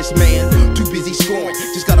come to this, man, too busy scoring.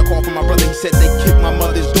 Just got a call from my brother, he said they kicked my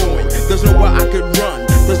mother's doing. There's nowhere I could run,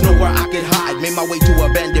 there's nowhere I could hide. Made my way to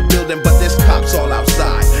a abandoned building, but there's cops all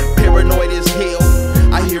outside. Paranoid as hell,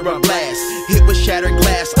 I hear a blast. Hit with shattered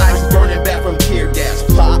glass, eyes burning back from tear gas.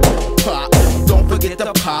 Pop, pop, don't forget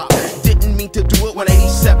the pop. Didn't mean to do it,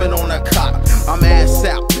 187 on a cop. I'm ass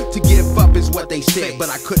out, to give up is what they said. but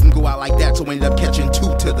I couldn't go out like that, so ended up catching 2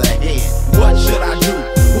 to the head. What should I do?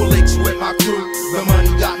 Pull licks with my crew. The money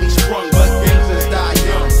got me sprung, but gangsters die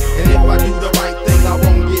young. And if I do the right thing, I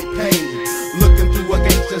won't get paid. Looking through a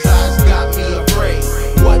gangster's eyes got me afraid.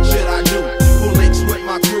 What should I do? Pull licks with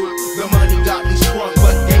my crew. The money got me sprung,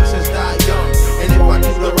 but gangsters die young. And if I do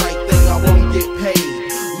the right thing, I won't get paid.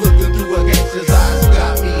 Looking through a gangster's eyes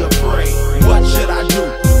got me afraid. What should I do?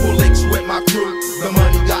 Pull licks with my crew. The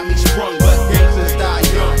money got me sprung, but gangsters die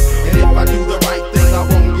young. And if I do the right thing, I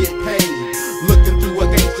won't get paid. Looking through a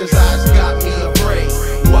gangster's eyes got me afraid.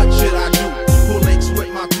 What should I do? Pull licks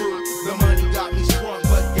with my crew. The money got me sprung,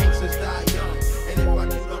 but gangsters die young. And if I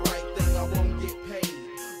do the right thing, I won't get paid.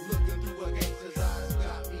 Looking through a gangster's eyes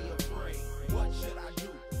got me afraid. What should I do?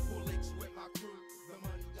 Pull licks with my crew. The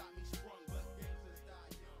money got me sprung, but gangsters die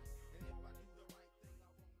young. And if I do the right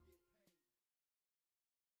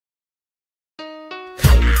thing, I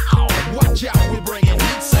won't get paid. Watch out, we're bringing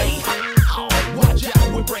heat, say. Watch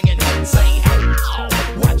out, we're bringing heat, say.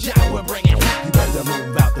 Watch out, we're bringing heat. You better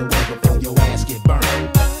move out the way before your ass get burned.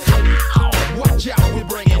 Watch out, we're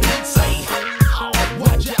bringing heat, say.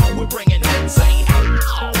 Watch out, we're bringing heat, say.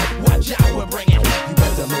 Watch out, we're bringing heat. You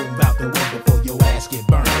better move out the way before your ass get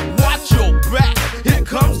burned. Watch your back, here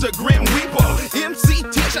comes the Grim Reaper. MC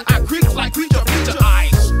teacher, I creep like creature feature. I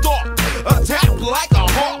stalk, attack like a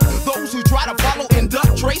hawk. Those who try to follow end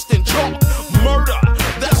up traced in chalk. Murder,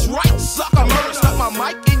 that's right, sucker murder. Stuck my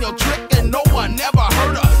mic in your trick and no one ever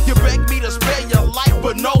heard her. You beg me to spare your life,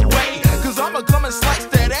 but no way. Cause I'ma come and slice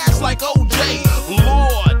that ass like OJ.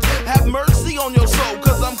 Lord, have mercy on your soul,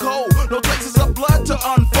 cause I'm cold. No traces of blood to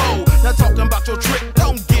unfold. Not talking about your trick,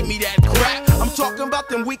 don't give me that crap. I'm talking about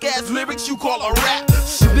them weak ass lyrics you call a rap.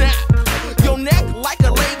 Snap your neck like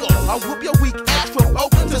a Lego. I'll whoop your weak ass from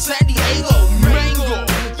Oakland to San Diego. Mangle,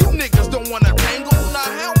 you niggas don't wanna tangle. Now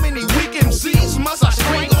how many weak MCs must I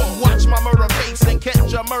strangle? Watch my murder face and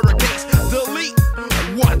catch a murder case. Delete,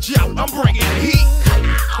 watch out, I'm bringing heat.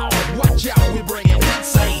 Watch out, we're bringing heat,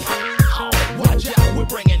 say. Watch out, we're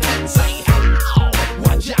bringing heat, say.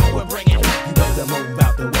 Watch out, we're bringing heat. You better move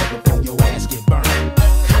out the way before your ass get burned.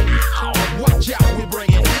 Watch out, we're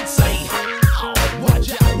bringing heat, say.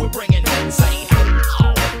 Watch out, we're bringing heat, say.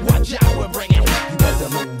 Watch out, we're bringing heat. You better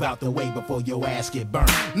move out the way before your ass get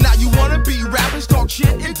burned. Now you wanna be rappers, talk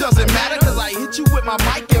shit, it doesn't matter. Cause I hit you with my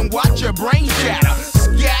mic and watch your brain shatter.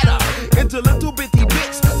 Scatter into little bitty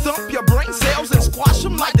bits. Thump your brain cells and squash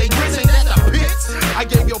them like they grits. Ain't that the pits? I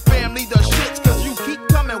gave your family the shits. Cause you keep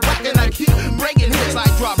coming whack and I keep breaking hits. I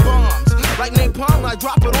drop bombs like napalm, I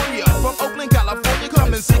drop it on ya. From Oakland, California,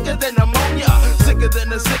 coming sicker than pneumonia. Sicker than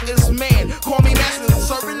the sickest man. Call me master,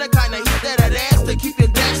 serving the kind of heat that ass to keep you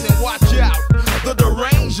dancing. Watch out, the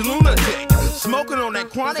deranged lunatic. Smoking on that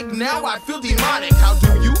chronic, now I feel demonic. How do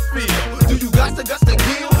you feel? Do you got the guts to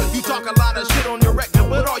kill? You talk a lot of shit on your record,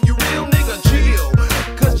 but are you real, nigga? Chill,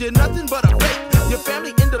 cause you're nothing but a fake. Your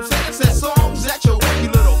family end up singing sad songs at your wake, you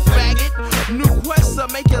little faggot. New quests will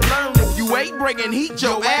make you learn. If you ain't bringing heat,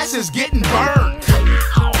 your ass is getting burned.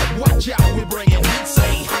 Watch out, we're bringing heat,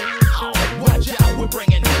 say. Watch out, we're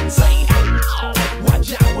bringing heat, say.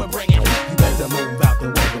 Watch out, we're bringing heat. You better move out the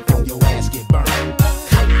way before your ass get burned.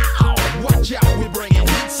 Watch out, we're bringing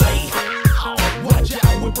heat, say. Watch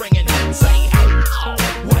out, we're bringing heat, say.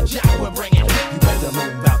 Watch out, we're bringing heat. You better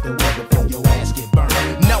move out the way before your ass get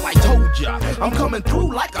burned. Now I told ya, I'm coming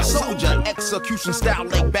through like a soldier. Execution style,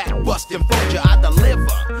 laid back, bustin' fold ya. I deliver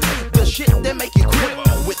the shit that make you quiver.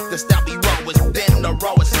 With the style be rawest, then the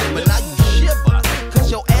rawest. But now you shiver,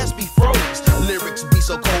 cause your ass be froze. Lyrics be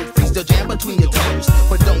so cold, freeze the jam between your toes.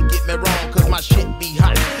 But don't get me wrong, cause my shit be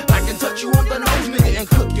hot. I can touch you on the nose, nigga, and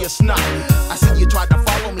cook your snot. I see you tried to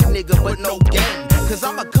follow me, nigga, but no game. Cause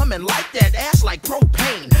I'ma come and light that ass like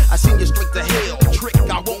propane. I send you straight to hell, trick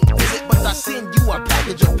I won't visit. But I send you a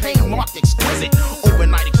package of pain marked exquisite.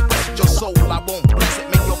 Overnight express your soul, I won't bless it.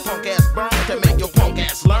 Make your punk ass burn to make your punk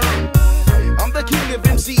ass learn. I'm the king of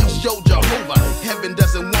MCs, yo Jehovah. Heaven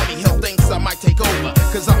doesn't want me, hell thinks I might take over.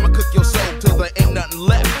 Cause I'ma cook your soul till there ain't nothing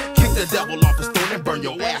left. Kick the devil off his throne and burn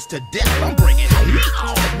your ass to death. I'm bringing heat.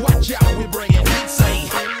 Watch out, we're bringing heat, say.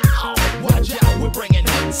 Watch out, we're bringing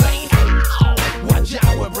heat, say. Watch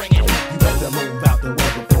out, we're bringing heat. You better move out the way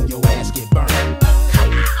before your ass get burned.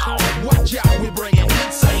 Watch out, we're bringing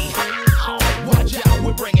heat, say. Watch out,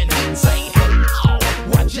 we're bringing heat, say.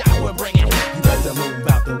 Watch out, we're bringing heat. You better move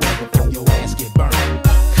out the way before your ass get burned.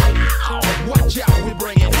 Watch out, we're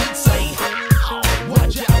bringing heat, say.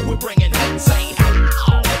 Watch out, we're bringing heat, say.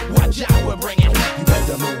 Watch out, we're bringing heat. You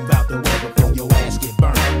better move out the way.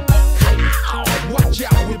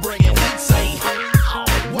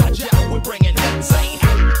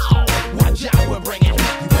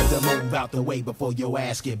 the way before your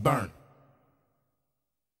ass get burnt.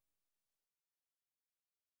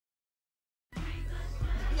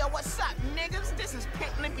 Yo, what's up, niggas? This is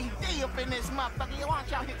Pink Lippy D up in this motherfucker. Yo, why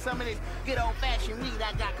don't y'all hit some of this good old-fashioned weed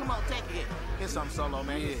I got? Come on, take it. Hit some solo,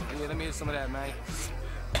 man. Yeah, let me hit some of that, man.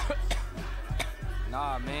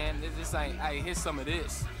 Nah, man, this ain't. Hey, hit some of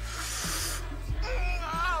this.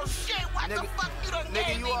 Oh, shit, what the fuck you done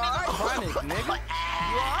gave me, nigga? Chronic, nigga.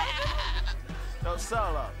 You alright? Yo,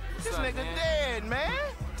 solo. This up, nigga man? dead, man.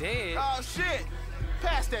 Dead? Oh, shit.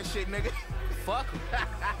 Pass that shit, nigga. Fuck him.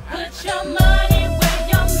 Put your money where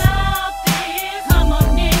your mouth is. Come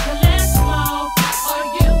on, nigga, let's smoke. Or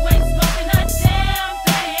you ain't smoking a damn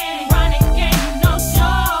thing. Chronic ain't no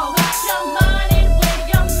joke. Put your money where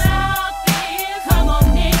your mouth is. Come on,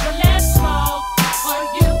 nigga, let's smoke. Or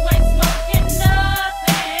you ain't smoking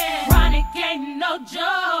nothing. Chronic ain't no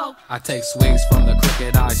joke. I take swigs from the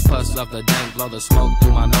crooked eyes, puffs of the dank, blow the smoke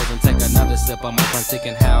through my nose and take another sip of my fun,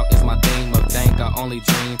 thinking how is my theme of dank. I only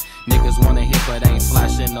dream niggas wanna hit but ain't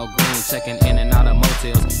flashing no green, checking in and out of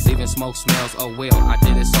motels, leaving smoke smells. Oh well, I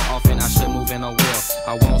did it so often I should move in a wheel.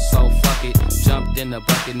 I won't, so fuck it. Jumped in the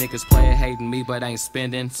bucket, niggas playin' hating me but ain't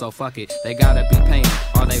spending, so fuck it. They gotta be paying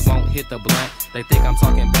or they won't hit the blunt. They think I'm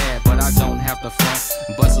talking bad but I don't have to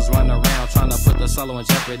front. Busters run around trying to put the solo in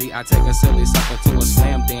jeopardy. I take a silly sucker to a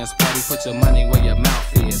slam dance party. Put your money where your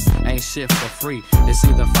mouth is. Ain't shit for free. It's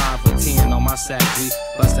either 5 or 10 on my sack G.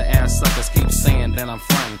 Busta ass suckers keep saying that I'm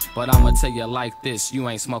frontin', but I'ma tell you like this, you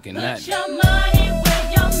ain't smoking Put nothing. your money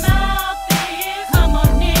where your mouth is. Come on,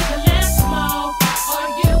 nigga, let's smoke. Or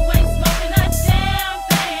you ain't smoking a damn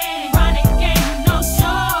thing. Chronic ain't no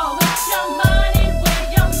joke. Put your money where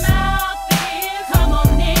your mouth is. Come on,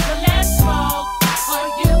 nigga, let's smoke. Or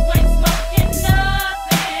you ain't smoking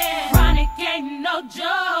nothing. Chronic ain't no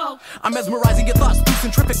joke. I'm mesmerizing your thoughts, through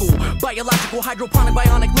centrifugal, biological, hydroponic,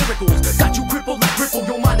 bionic lyricals. Got you crippled like ripple,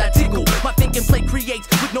 your mind I tickle. My thinking play creates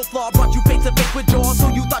with no flaw, brought you face to face with jaws. So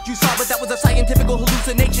you thought you saw, but that was a scientific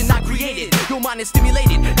hallucination I created. Your mind is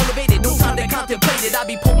stimulated, elevated, no time to contemplate it. I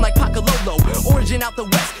be potent like Pacalolo, origin out the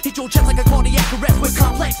west. Hit your chest like a cardiac arrest with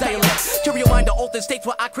complex dialects. Carry your mind to altered states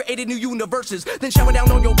where I created new universes. Then shower down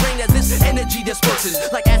on your brain as this energy disperses.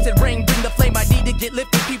 Like acid rain, bring the flame I need to get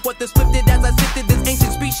lifted. Peep what this lifted as I sifted this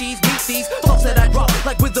ancient species. Meet these thoughts that I drop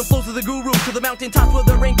like wisdom flows to the guru, to the mountaintops where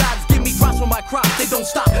the rain gods give me drops from my crops. They don't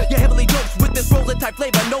stop. You're heavily dosed with this roller type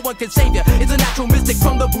flavor. No one can save you. It's a natural mystic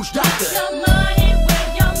from the bush doctor. Put your money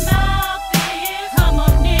where your mouth is. Come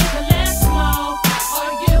on, nigga, let's smoke.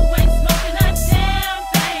 Or you ain't smoking a damn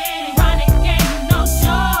thing. Chronic ain't no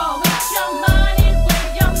joke. Put your money where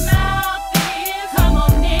your mouth is. Come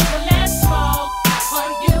on, nigga, let's smoke. Or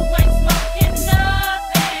you ain't smoking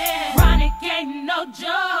nothing. Chronic ain't no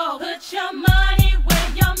joke. Put your money where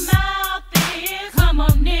your mouth is. Come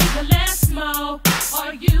on, nigga, let's smoke.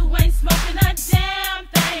 Or you ain't smoking a damn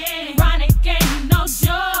thing. Chronic ain't no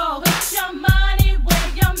joke. Put your money where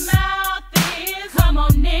your mouth is. Come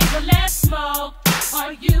on, nigga, let's smoke.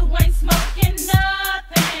 Or you ain't smoking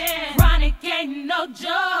nothing. Chronic ain't no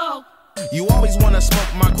joke. You always wanna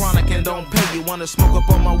smoke my chronic and don't pay. You wanna smoke up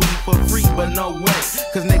on my weed for free, but no way.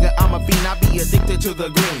 Cause nigga, I'm a fiend, I be addicted to the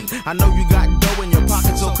green. I know you got dough in your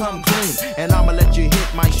pocket, so come clean. And I'ma let you hit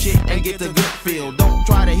my shit and get the good feel. Don't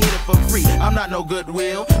try to hit it for free, I'm not no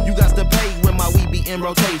Goodwill. You got to pay when my weed be in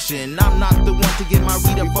rotation. I'm not the one to get my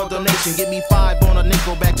weed up for donation. Give me 5 on a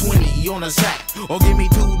nickel, back 20 on a sack. Or give me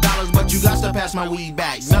 $2, but you got to pass my weed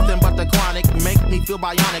back. Nothing but the chronic, make me feel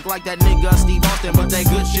bionic like that nigga Steve Austin. But that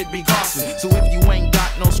good shit be costing. So if you ain't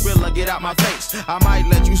got no Skrilla, get out my face. I might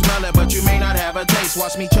let you smell it, but you may not have a taste.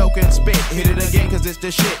 Watch me choke and spit, hit it again cause it's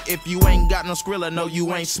the shit. If you ain't got no Skrilla, no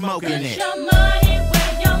you ain't smoking it. Put your money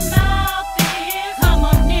where your mouth is. Come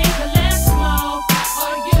on, nigga, let's smoke.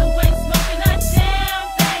 Or you ain't smoking a damn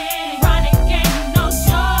thing. Chronic ain't no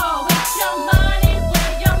joke. Put your money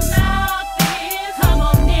where your mouth is. Come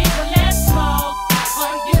on, nigga, let's smoke.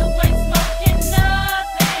 Or you ain't smoking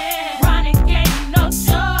nothing. Chronic ain't no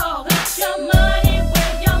joke. Put your money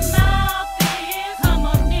where your mouth is. Come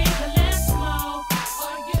on, nigga, let's smoke.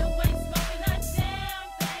 Or you ain't smoking a damn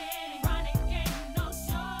thing. Chronic ain't no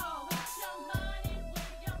joke. Put your money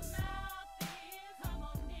where your mouth is. Come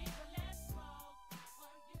on, nigga, let's smoke. Or you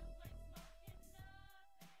ain't smoking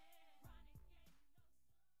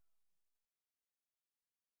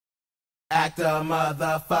Act a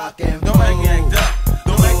motherfucking Don't make me act up.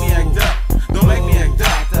 Don't make me act up. Don't make me act up.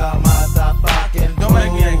 Act a motherfucking Don't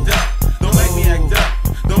make me act up. Don't make me act up.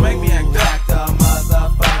 Don't make me act up. Act a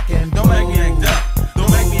motherfucking Don't make me act up.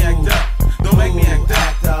 Don't make me act up. Don't make me act up.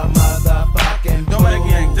 Act a motherfucking Don't make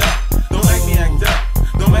me act up. Don't make me act up.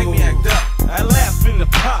 Don't make me act up. I laugh in the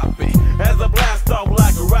poppy as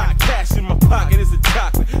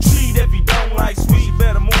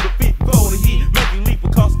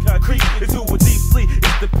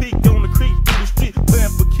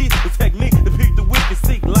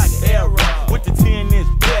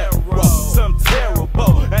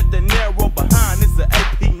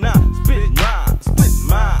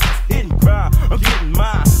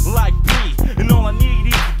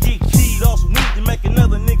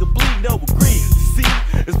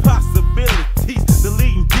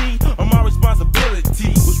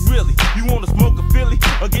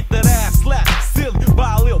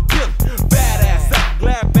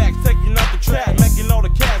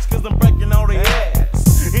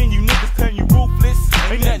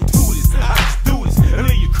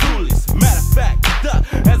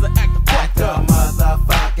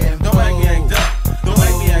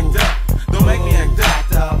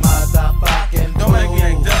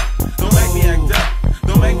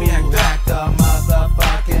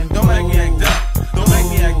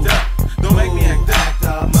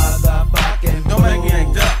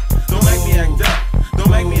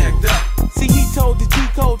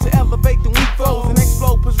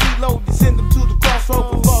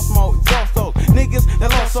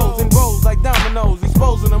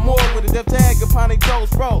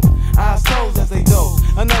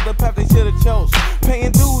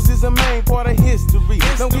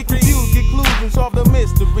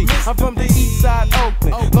I'm from the east side,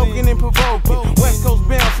 Oakland, Logan and provoking. West Coast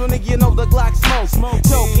bound, so nigga, you know the Glock smoke.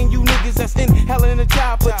 Choking you niggas that's inhaling the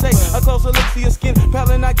chopper. Take a closer look, see your skin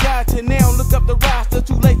pelling. I got you now. Look up the roster,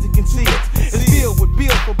 too late to conceal. It's filled with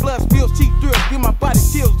bills for blood spills, cheap thrills. Give my body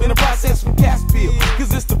chills in the process from gas bill.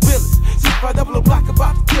 Cause it's the villains. C5 double a block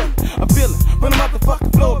about to kill a villain. Run a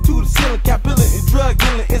motherfucking floor up to the ceiling. Cap billing and drug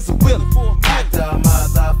dealing is a willing. Act a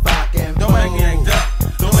motherfucking Don't make me act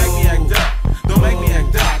up. Don't make me act up. Don't make me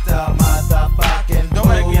act up. Act a motherfucking Don't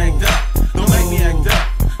make me act up. Don't make me act up.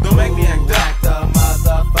 Don't make me act up. Act a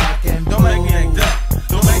motherfucking Don't make me act up.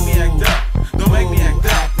 Don't make me act up. Don't make me act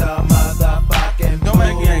up. Act a motherfucking Don't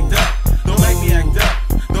make me act up. Don't make me act up.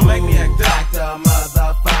 Don't make me act up. Act a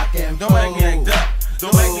motherfucking Don't make me act up.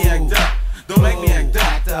 Don't make me act up. Don't make me act up.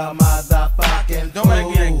 Act a motherfucking Don't make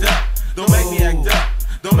me act up. Don't make me act up.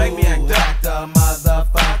 Don't make me act up. Act a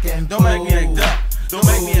motherfucking Don't make me act up. Don't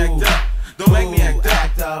make me act up. Don't make me act up.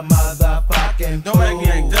 Act a motherfucking Don't make me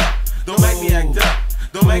act up. Don't make me act up.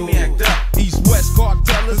 Don't make me act up. East-West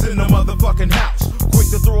cartel is in the motherfucking house. Quick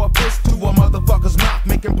to throw a fist to a motherfucker's mouth.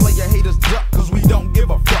 Making player haters duck, cause we don't give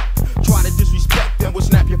a fuck. Try to disrespect and we'll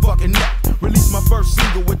snap your fucking neck. Release my first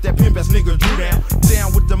single with that pimp ass nigga Drew down.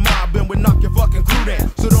 Down with the mob and we knock your fucking crew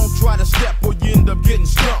down. So don't try to step or you end up getting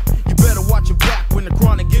stumped. You better watch your back when the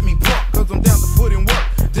chronic get me pumped. Cause I'm down to put in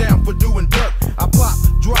work, down for doing dirt. I pop,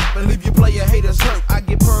 drop, and leave your player haters hurt. I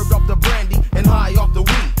get perved off the brandy and high off the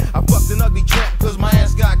weed. I fucked an ugly trap cause my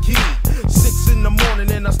ass got keyed. 6 in the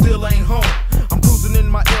morning and I still ain't home. I'm cruising in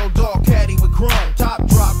my L-Dog caddy with chrome. Top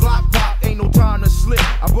drop, block pop, ain't no time to slip.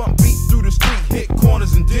 I bump beat through the street, hit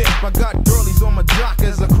corners and dip. I got girlies on my jock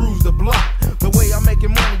as I cruise the block. The way I'm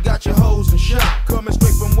making money got your hoes and shot. Coming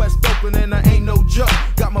straight from West Oakland and I ain't no joke.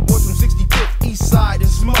 Got my boys from 65th, East Side and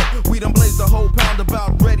Smoke. We done blazed the whole pound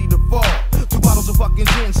about ready to fall. 2 bottles of fucking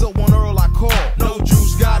gin, so on Earl I call. No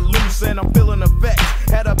juice, got loose and I'm feeling effects.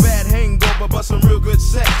 Had a bad hangover but some real good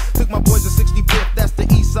sex. Took my boys to 65th, that's the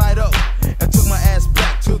East Side O. And took my ass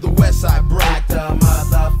back to the West Side, bro. Act a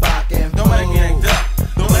motherfucking Don't make me act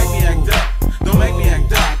up. Don't make me act up. Don't make me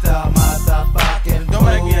act up. Act a motherfucking Don't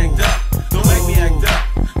make me act up. Don't make me act up.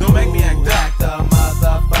 Don't make me act up. Act a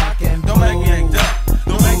motherfucking Don't make me act up.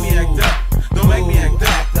 Don't make me act up. Don't make me act up.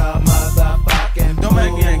 Act a motherfucking Don't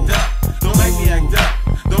make me act up. Don't make me act up.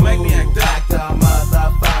 Don't make me act up. Act a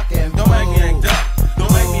motherfucking Don't make me act up.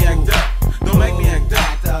 Don't make me act up. Don't make me act up.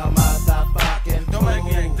 Act a motherfucking Don't make me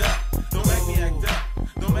act up. Don't make me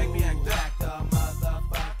act up. Don't make me act up. Act a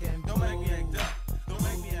motherfucking Don't make me act up. Don't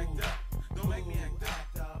make me act up. Don't make me act up.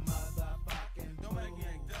 Act a motherfucking Don't make me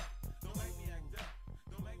act up. Don't make me act up.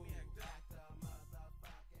 Don't make me act up. Act a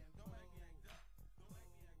motherfucking Don't make me act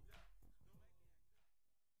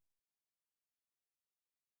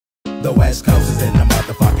up. The West Coast is in the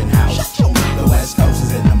motherfucking house. The West Coast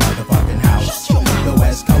is in the motherfucking house. The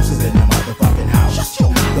West Coast is in the motherfucking house.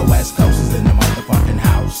 The West Coast is in the motherfucking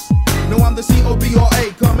house. No, I'm the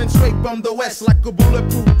Cobra, coming straight from the west like a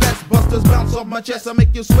bulletproof vest. Busters bounce off my chest, I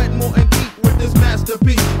make you sweat more and keep with this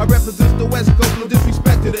masterpiece. I represent the West Coast, no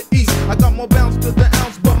disrespect to the East. I got more bounce to the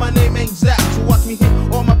ounce, but my name ain't Zach. So watch me hit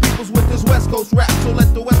all my peoples with this West Coast rap. So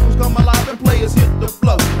let the West Coast come alive and players hit the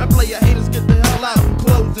flow. And player haters get the hell out and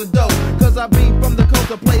close the door. Cause I be from the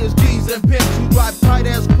coast of players, G's and pimps who drive tight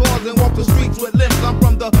ass cars and walk the streets with limps. I'm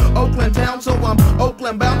from the Oakland town, so I'm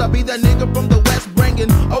Oakland bound. I be that nigga from the West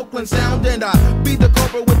bringing Oakland sound. And I be the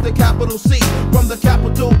Cobra with the capital C. From the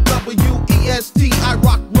capital W-E-S-T. I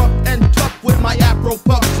rock rough and tough with my afro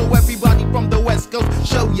puff. So everybody from the West Coast,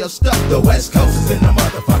 show your stuff. The West Coast is in the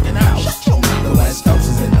motherfucking house. The West Coast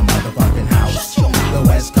is in the motherfucking house. The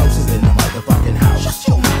West Coast is in the motherfucking house.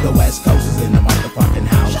 The West Coast is in the motherfucking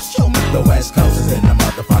house. The West Coast is in the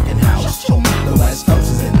motherfucking house. The West Coast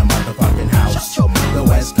is in the motherfucking house. The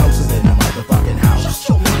West Coast is in the motherfucking house.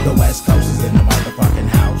 The West Coast is in the motherfucking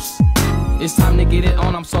house. It's time to get it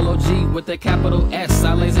on, I'm solo G with the capital S.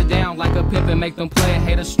 I lays it down like a pimp and make them play and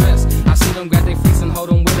haters stress. I see them grab their freaks and hold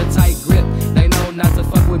them with a tight grip. They know not to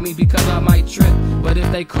fuck with me because I might trip. But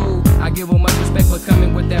if they cool, I give them much respect for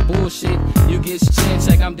coming with that bullshit. You get chin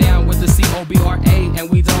check, I'm down with the Cobra. And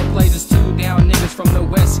we don't play just 2 down niggas from the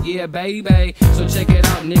West, yeah baby. So check it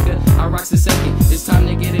out nigga, I rocks the second. It's time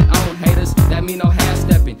to get it on, haters, that mean no half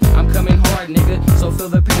stepping. I'm coming hard nigga, so feel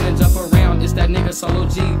the pain and jump around. It's that nigga solo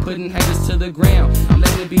G, putting haters to the ground. I'm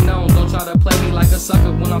letting it be known, don't try to play me like a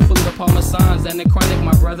sucker when I'm full of parmesans and the chronic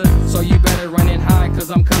my brother. So you better run it high, cause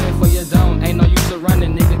I'm coming for your dome. Ain't no use of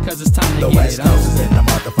running nigga, cause it's time to The get West it on. Coast is in the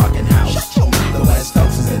motherfucking house. The West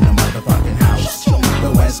Coast is in the motherfucking house.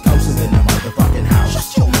 The West Coast is in the motherfucking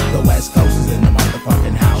house. The West Coast is in the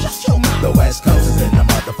motherfucking house. The West Coast is in the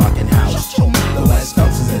motherfucking house. The West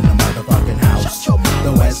Coast is in the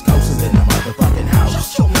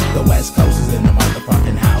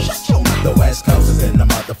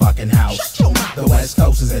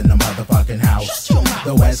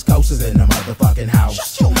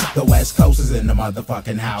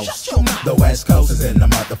motherfucking house. The West Coast is in the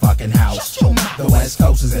motherfucking house. The West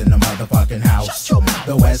Coast is in the motherfucking house.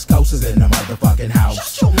 The West Coast is in the motherfucking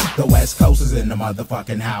house. The West Coast is in the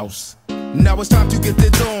motherfucking house. Now it's time to get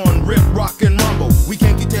this on, rip, rock, and rumble. We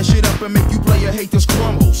can't get that shit up and make you player haters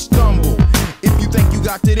crumble, stumble. If you think you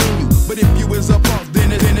got it in you, but if you is a punk,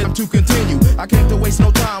 then it's to continue. I came to waste no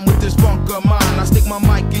time with this funk of mine. I stick my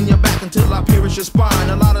mic in your back until I pierce your spine.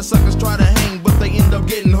 A lot of suckers try to hang, but they end up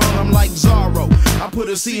getting hung. I'm like Zorro, I put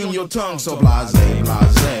a C on your tongue, so blase,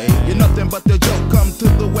 blase. You're nothing but the joke. Come to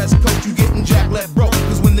the West Coast, you getting jack left broke.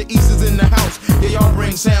 Cause when the East is in the house, they all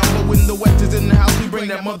bring sound. But when the West is in the house, we bring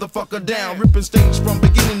that motherfucker down. Ripping stage from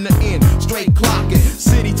beginning to end, straight clocking.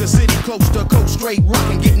 City to city, coast to coast, straight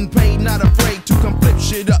rocking. Getting paid, not afraid to come flip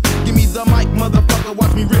shit up. Give me the mic, motherfucker,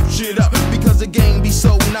 watch me rip shit up. Because the game be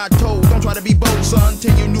so not told. Don't try to be bold, son.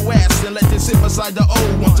 Take your new ass and let this sit beside the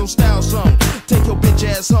old one. So style song, take your bitch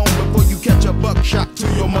ass home before you catch a buckshot to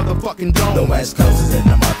your motherfucking dome. The West Coast is in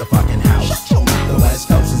the motherfucking house. The West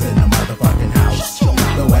Coast is in the motherfucking house.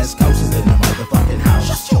 The West Coast is in the motherfucking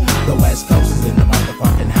house. The West Coast is in the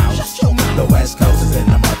motherfucking house. The West Coast is in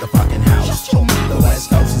the motherfucking house. The West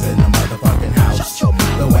Coast is in the motherfucking house.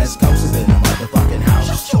 The West Coast is in the motherfucking house. The West Coast is in the motherfucking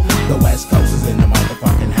house. The West Coast is in the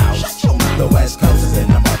motherfucking house. The West Coast is in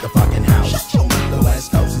the motherfucking house. The West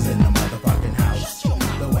Coast is in the motherfucking house.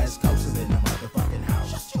 The West Coast is in the motherfucking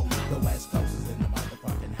house. The West Coast is in the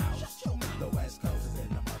motherfucking house. The West Coast is in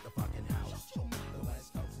the motherfucking house. The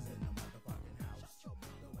West Coast is in the motherfucking house.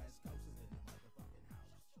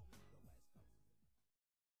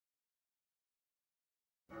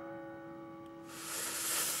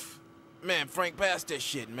 Man, Frank, pass that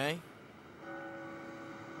shit, man.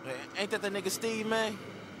 Ain't that the nigga Steve, man?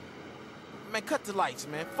 Man, cut the lights,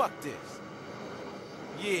 man. Fuck this.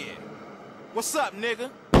 Yeah. What's up,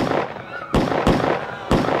 nigga?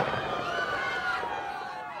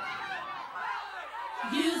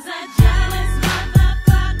 You's a jealous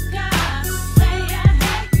motherfucker. Player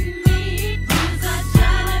hating me. You's a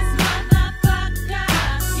jealous motherfucker.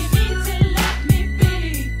 You need to let me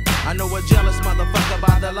be. I know a jealous motherfucker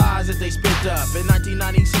by the lies that they spit up. In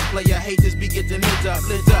 1996, player haters be getting lit up.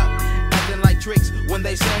 Acting like tricks when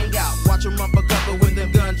they sang out. Watch them rump a cover when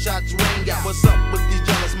them gunshots ring out. What's up with these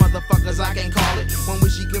jealous motherfuckers? I can't call it. One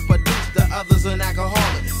wish he could produce, the other's an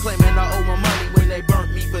alcoholic. Claiming I owe my money when they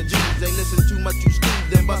burnt me for G's. They listen too much to Steve,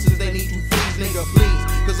 them buses they need to freeze, nigga, please.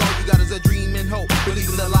 Cause all you got is a dream and hope.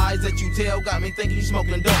 Believing the lies that you tell got me thinking you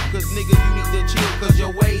smoking dope. Cause nigga, you need to chill cause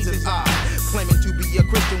your ways is odd. Claiming to be a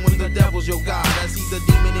Christian when the devil's your God. I see the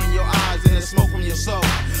demon in your eyes and the smoke from your soul.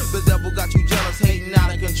 The devil got you jealous, hating,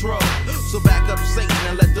 out of control. So back up Satan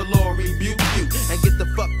and let the Lord rebuke you. And get the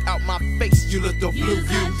fuck out my face, you little blue You's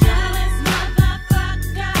view. a jealous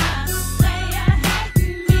motherfucker. Player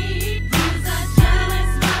hating me. You's a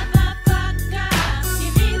jealous motherfucker. You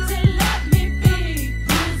need to let me be.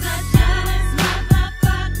 You's a jealous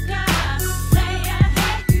motherfucker. Player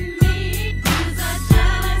hating me. You's a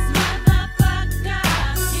jealous motherfucker.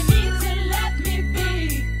 You need to let me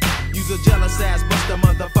be. You's a jealous ass buster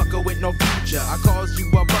motherfucker with no future. I calls you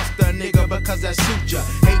a buster nigga because that suit ya.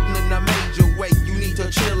 Hating in a major way, you need to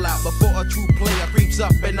chill out before a true player creeps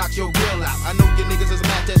up and knocks your grill out. I know your niggas is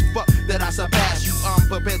mad as fuck that I surpass you. I'm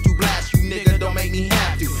prepared to blast you, nigga, don't make me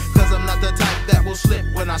have to. Cause I'm not the type that will slip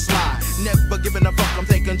when I slide. Never giving a fuck, I'm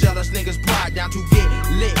taking jealous niggas' pride down to get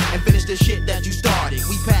lit and finish the shit that you started.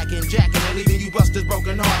 We packing, jacking, and leaving you busters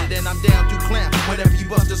broken hearted. And I'm down to clown whenever you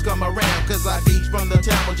busters come around. Cause I teach from the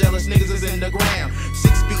town where jealous niggas is in the ground.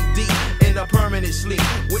 6 feet deep in a permanent sleep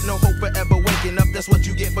with no hope for ever waking up. That's what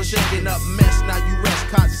you get for shaking up mess. Now you rest,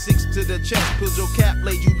 caught 6 to the chest. Pulls your cap,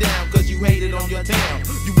 laid you down cause you hated on your town.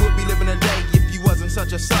 You would be living a day if you wasn't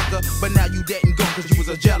such a sucker. But now you dead and gone cause you was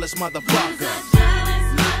a jealous motherfucker. You's a jealous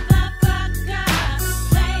motherfucker.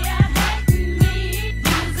 Player hating me.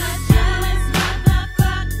 You's a jealous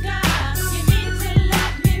motherfucker. You need to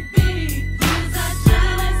let me be. You's a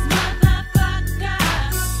jealous motherfucker.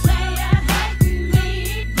 Player hating me.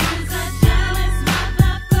 You's a jealous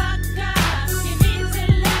motherfucker. You need to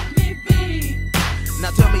let me be.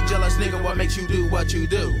 Now tell me, jealous nigga, what makes you do what you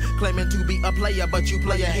do? Claiming to be a player, but you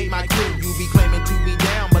player hate my crew. You be claiming to be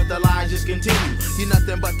down, but the lies just continue. You're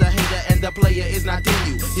nothing but the hater, and the player is not in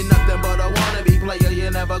you. You're nothing but a wannabe player,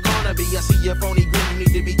 you're never gonna be. I see your phony grin, you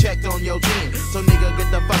need to be checked on your chin. So nigga,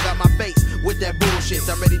 get the fuck out my face with that bullshit.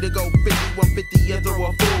 I'm ready to go 50, 150 and throw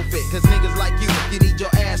a full fit. Cause niggas like you need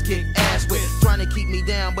your ass kicked, ass whipped. Trying to keep me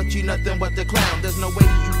down, but you nothing but the clown. There's no way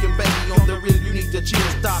that you can fake me on the real, you need to chill.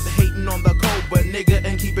 Stop hating on the Cobra, nigga,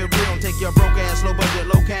 and keep it real. Take your broke ass, low budget,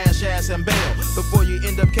 low cash ass and bail before you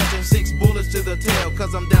end up catching 6 bullets to the tail.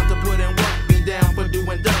 Cause I'm down to put in work, be me down for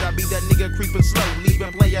doing dirt. I be that nigga creeping slow,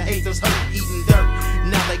 leaving player haters hurt, eating dirt.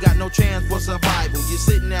 Now they got no chance for survival. You're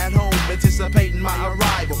sitting at home anticipating my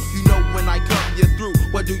arrival. You know when I come, you're through.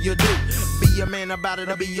 What do you do? Be a man about it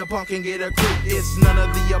or be a punk and get a crew. It's none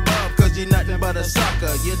of the above, cause you're nothing but a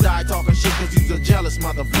sucker. You die talking shit cause you's a jealous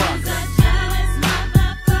motherfucker.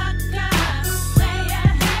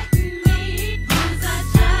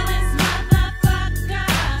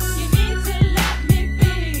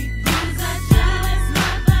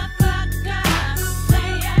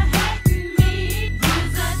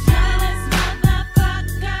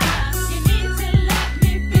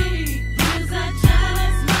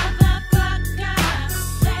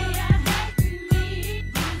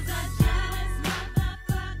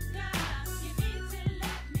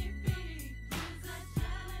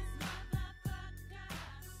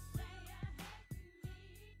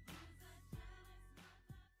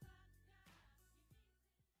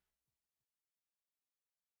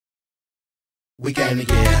 We came to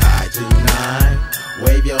get high tonight.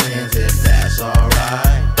 Wave your hands if that's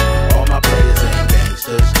alright. All my players and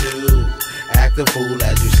gangsters too. Act a fool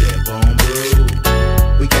as you sip on brew.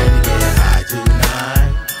 We came to get high tonight.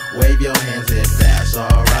 Wave your hands if that's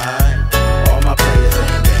alright. All my players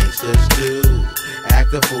and gangsters too.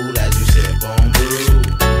 Act a fool as you sip on brew.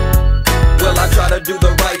 Well, I try to do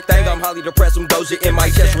the right thing. I'm highly depressed, some Doja in my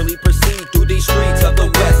chest. Really proceed through these streets of the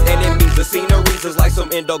West. Enemies, the sceneries is like some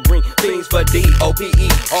endocrine fiends for D-O-P-E.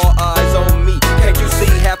 All eyes on me. Can't you see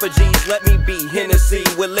half a G's? Let me be Hennessy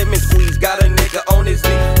with lemon squeeze. Got a nigga on his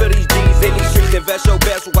knee for these G's in these streets. Invest your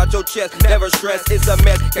best, watch your chest, never stress. It's a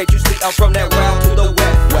mess. Can't you see I'm from that route to the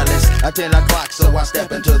west? Well, it's 10 o'clock, so I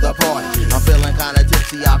step into the party. I'm feeling kinda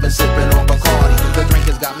tipsy, I've been sipping on Bacardi. The drink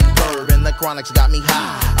has got me purr and the chronics got me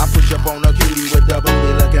high. I push up on a cutie with the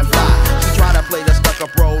booty looking fly. She tried to play the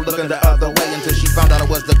stuck-up role, looking the other way until she found out I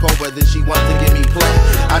was the Cobra, then she wanted to give me play.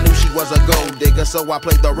 I knew she was a gold digger, so I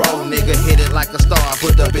played the role. Nigga hit it like a star, I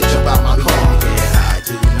put the bitch about my car. We get high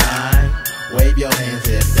tonight. Wave your hands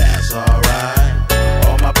if that's alright.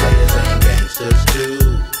 All my players and gangsters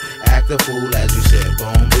too. Act a fool as you sip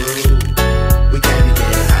on brew. We came to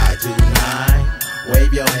get high tonight.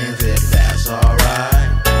 Wave your hands if that's alright.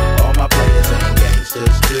 All my players and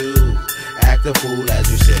gangsters too. Act a fool as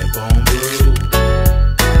you sip on brew.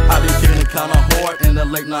 I be getting kinda hard in the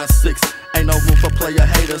late 96. Ain't no room for player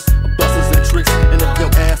haters, busters and tricks. And if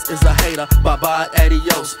your ass is a hater, bye-bye,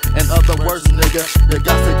 adios. In other words, nigga, you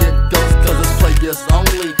got to get ghost, cause it's players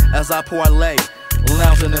only. As I parlay,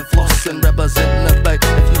 lounging and flossing, representing the bay.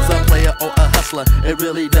 If you's a player or a hustler, it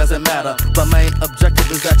really doesn't matter. The main objective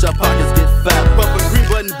is that your pockets get fatter. Puffin' green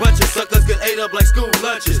button bunches, suckers get ate up like school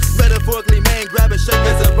lunches. Metaphorically, man, grabbing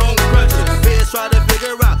shakers and bone crunches. Feds try to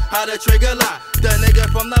figure out how to trigger lie. The nigga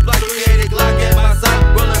from the block created Glock in my side.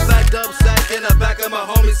 Rolling back up sack in the back of my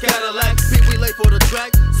homie's Cadillac. See, we late for the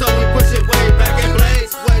track, so we push it way back in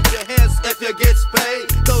blaze. Wave your hands if you get paid.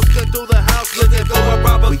 Coasting through the house looking for a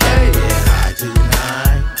proper We came to get high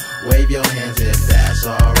tonight. Wave your hands if that's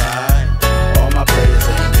alright. All my players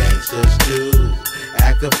and gangsters too.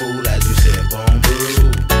 Act a fool as you sip on brew.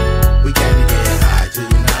 We came to get high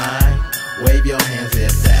tonight. Wave your hands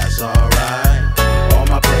if that's alright. All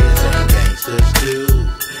my players and gangsters too.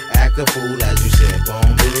 Act a fool as you sip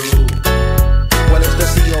on brew. Well, it's the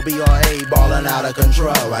C-O-B-R-A, ballin' out of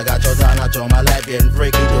control. I got your time out on my lap, getting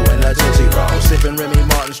freaky, doing a Tootsie Roll. Sippin' Remy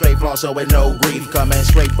Martin, straight flosso with no grief. Coming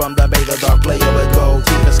straight from the Bay, the dark player with gold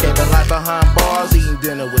teeth. Escaping life behind bars, eating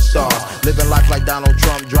dinner with stars. Living life like Donald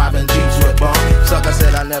Trump, driving Jeeps with bombs. Sucker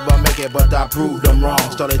said I never make it, but I proved them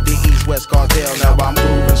wrong. Started the East-West cartel, now I'm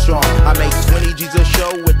moving strong. I make 20 G's a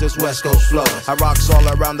show with this West Coast flow. I rocks all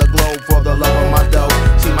around the globe for the love of my dough.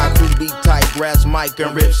 See my crew be tight, grass mic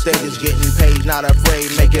and rip stages. Getting paid, not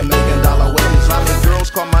afraid, making $1 million wages. I mean, girls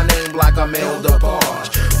call my name like I'm El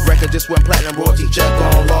DeBarge. Record just went platinum, royalty check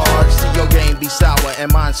on large. See your game be sour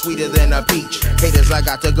and mine sweeter than a peach. Haters, I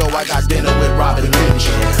got to go, I got dinner with Robin Leach.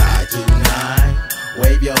 Get high tonight.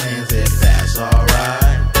 Wave your hands if that's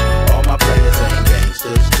alright. All my players and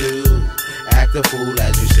gangsters too. Act a fool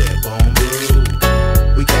as you sip on brew.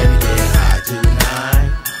 We came to get high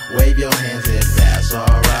tonight. Wave your hands if that's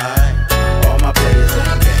alright. All my players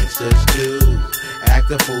and gangsters too.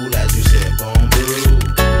 Act a fool as you sip on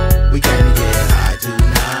brew. We came to get high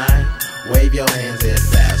tonight. Wave your hands if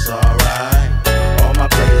that's alright. All my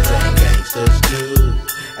players and gangsters too.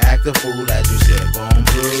 Act a fool as you sip on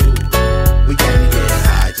brew. We came to get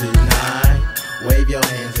high tonight. Wave your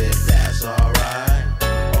hands if that's alright.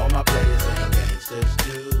 All my players and gangsters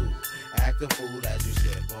too. Act a fool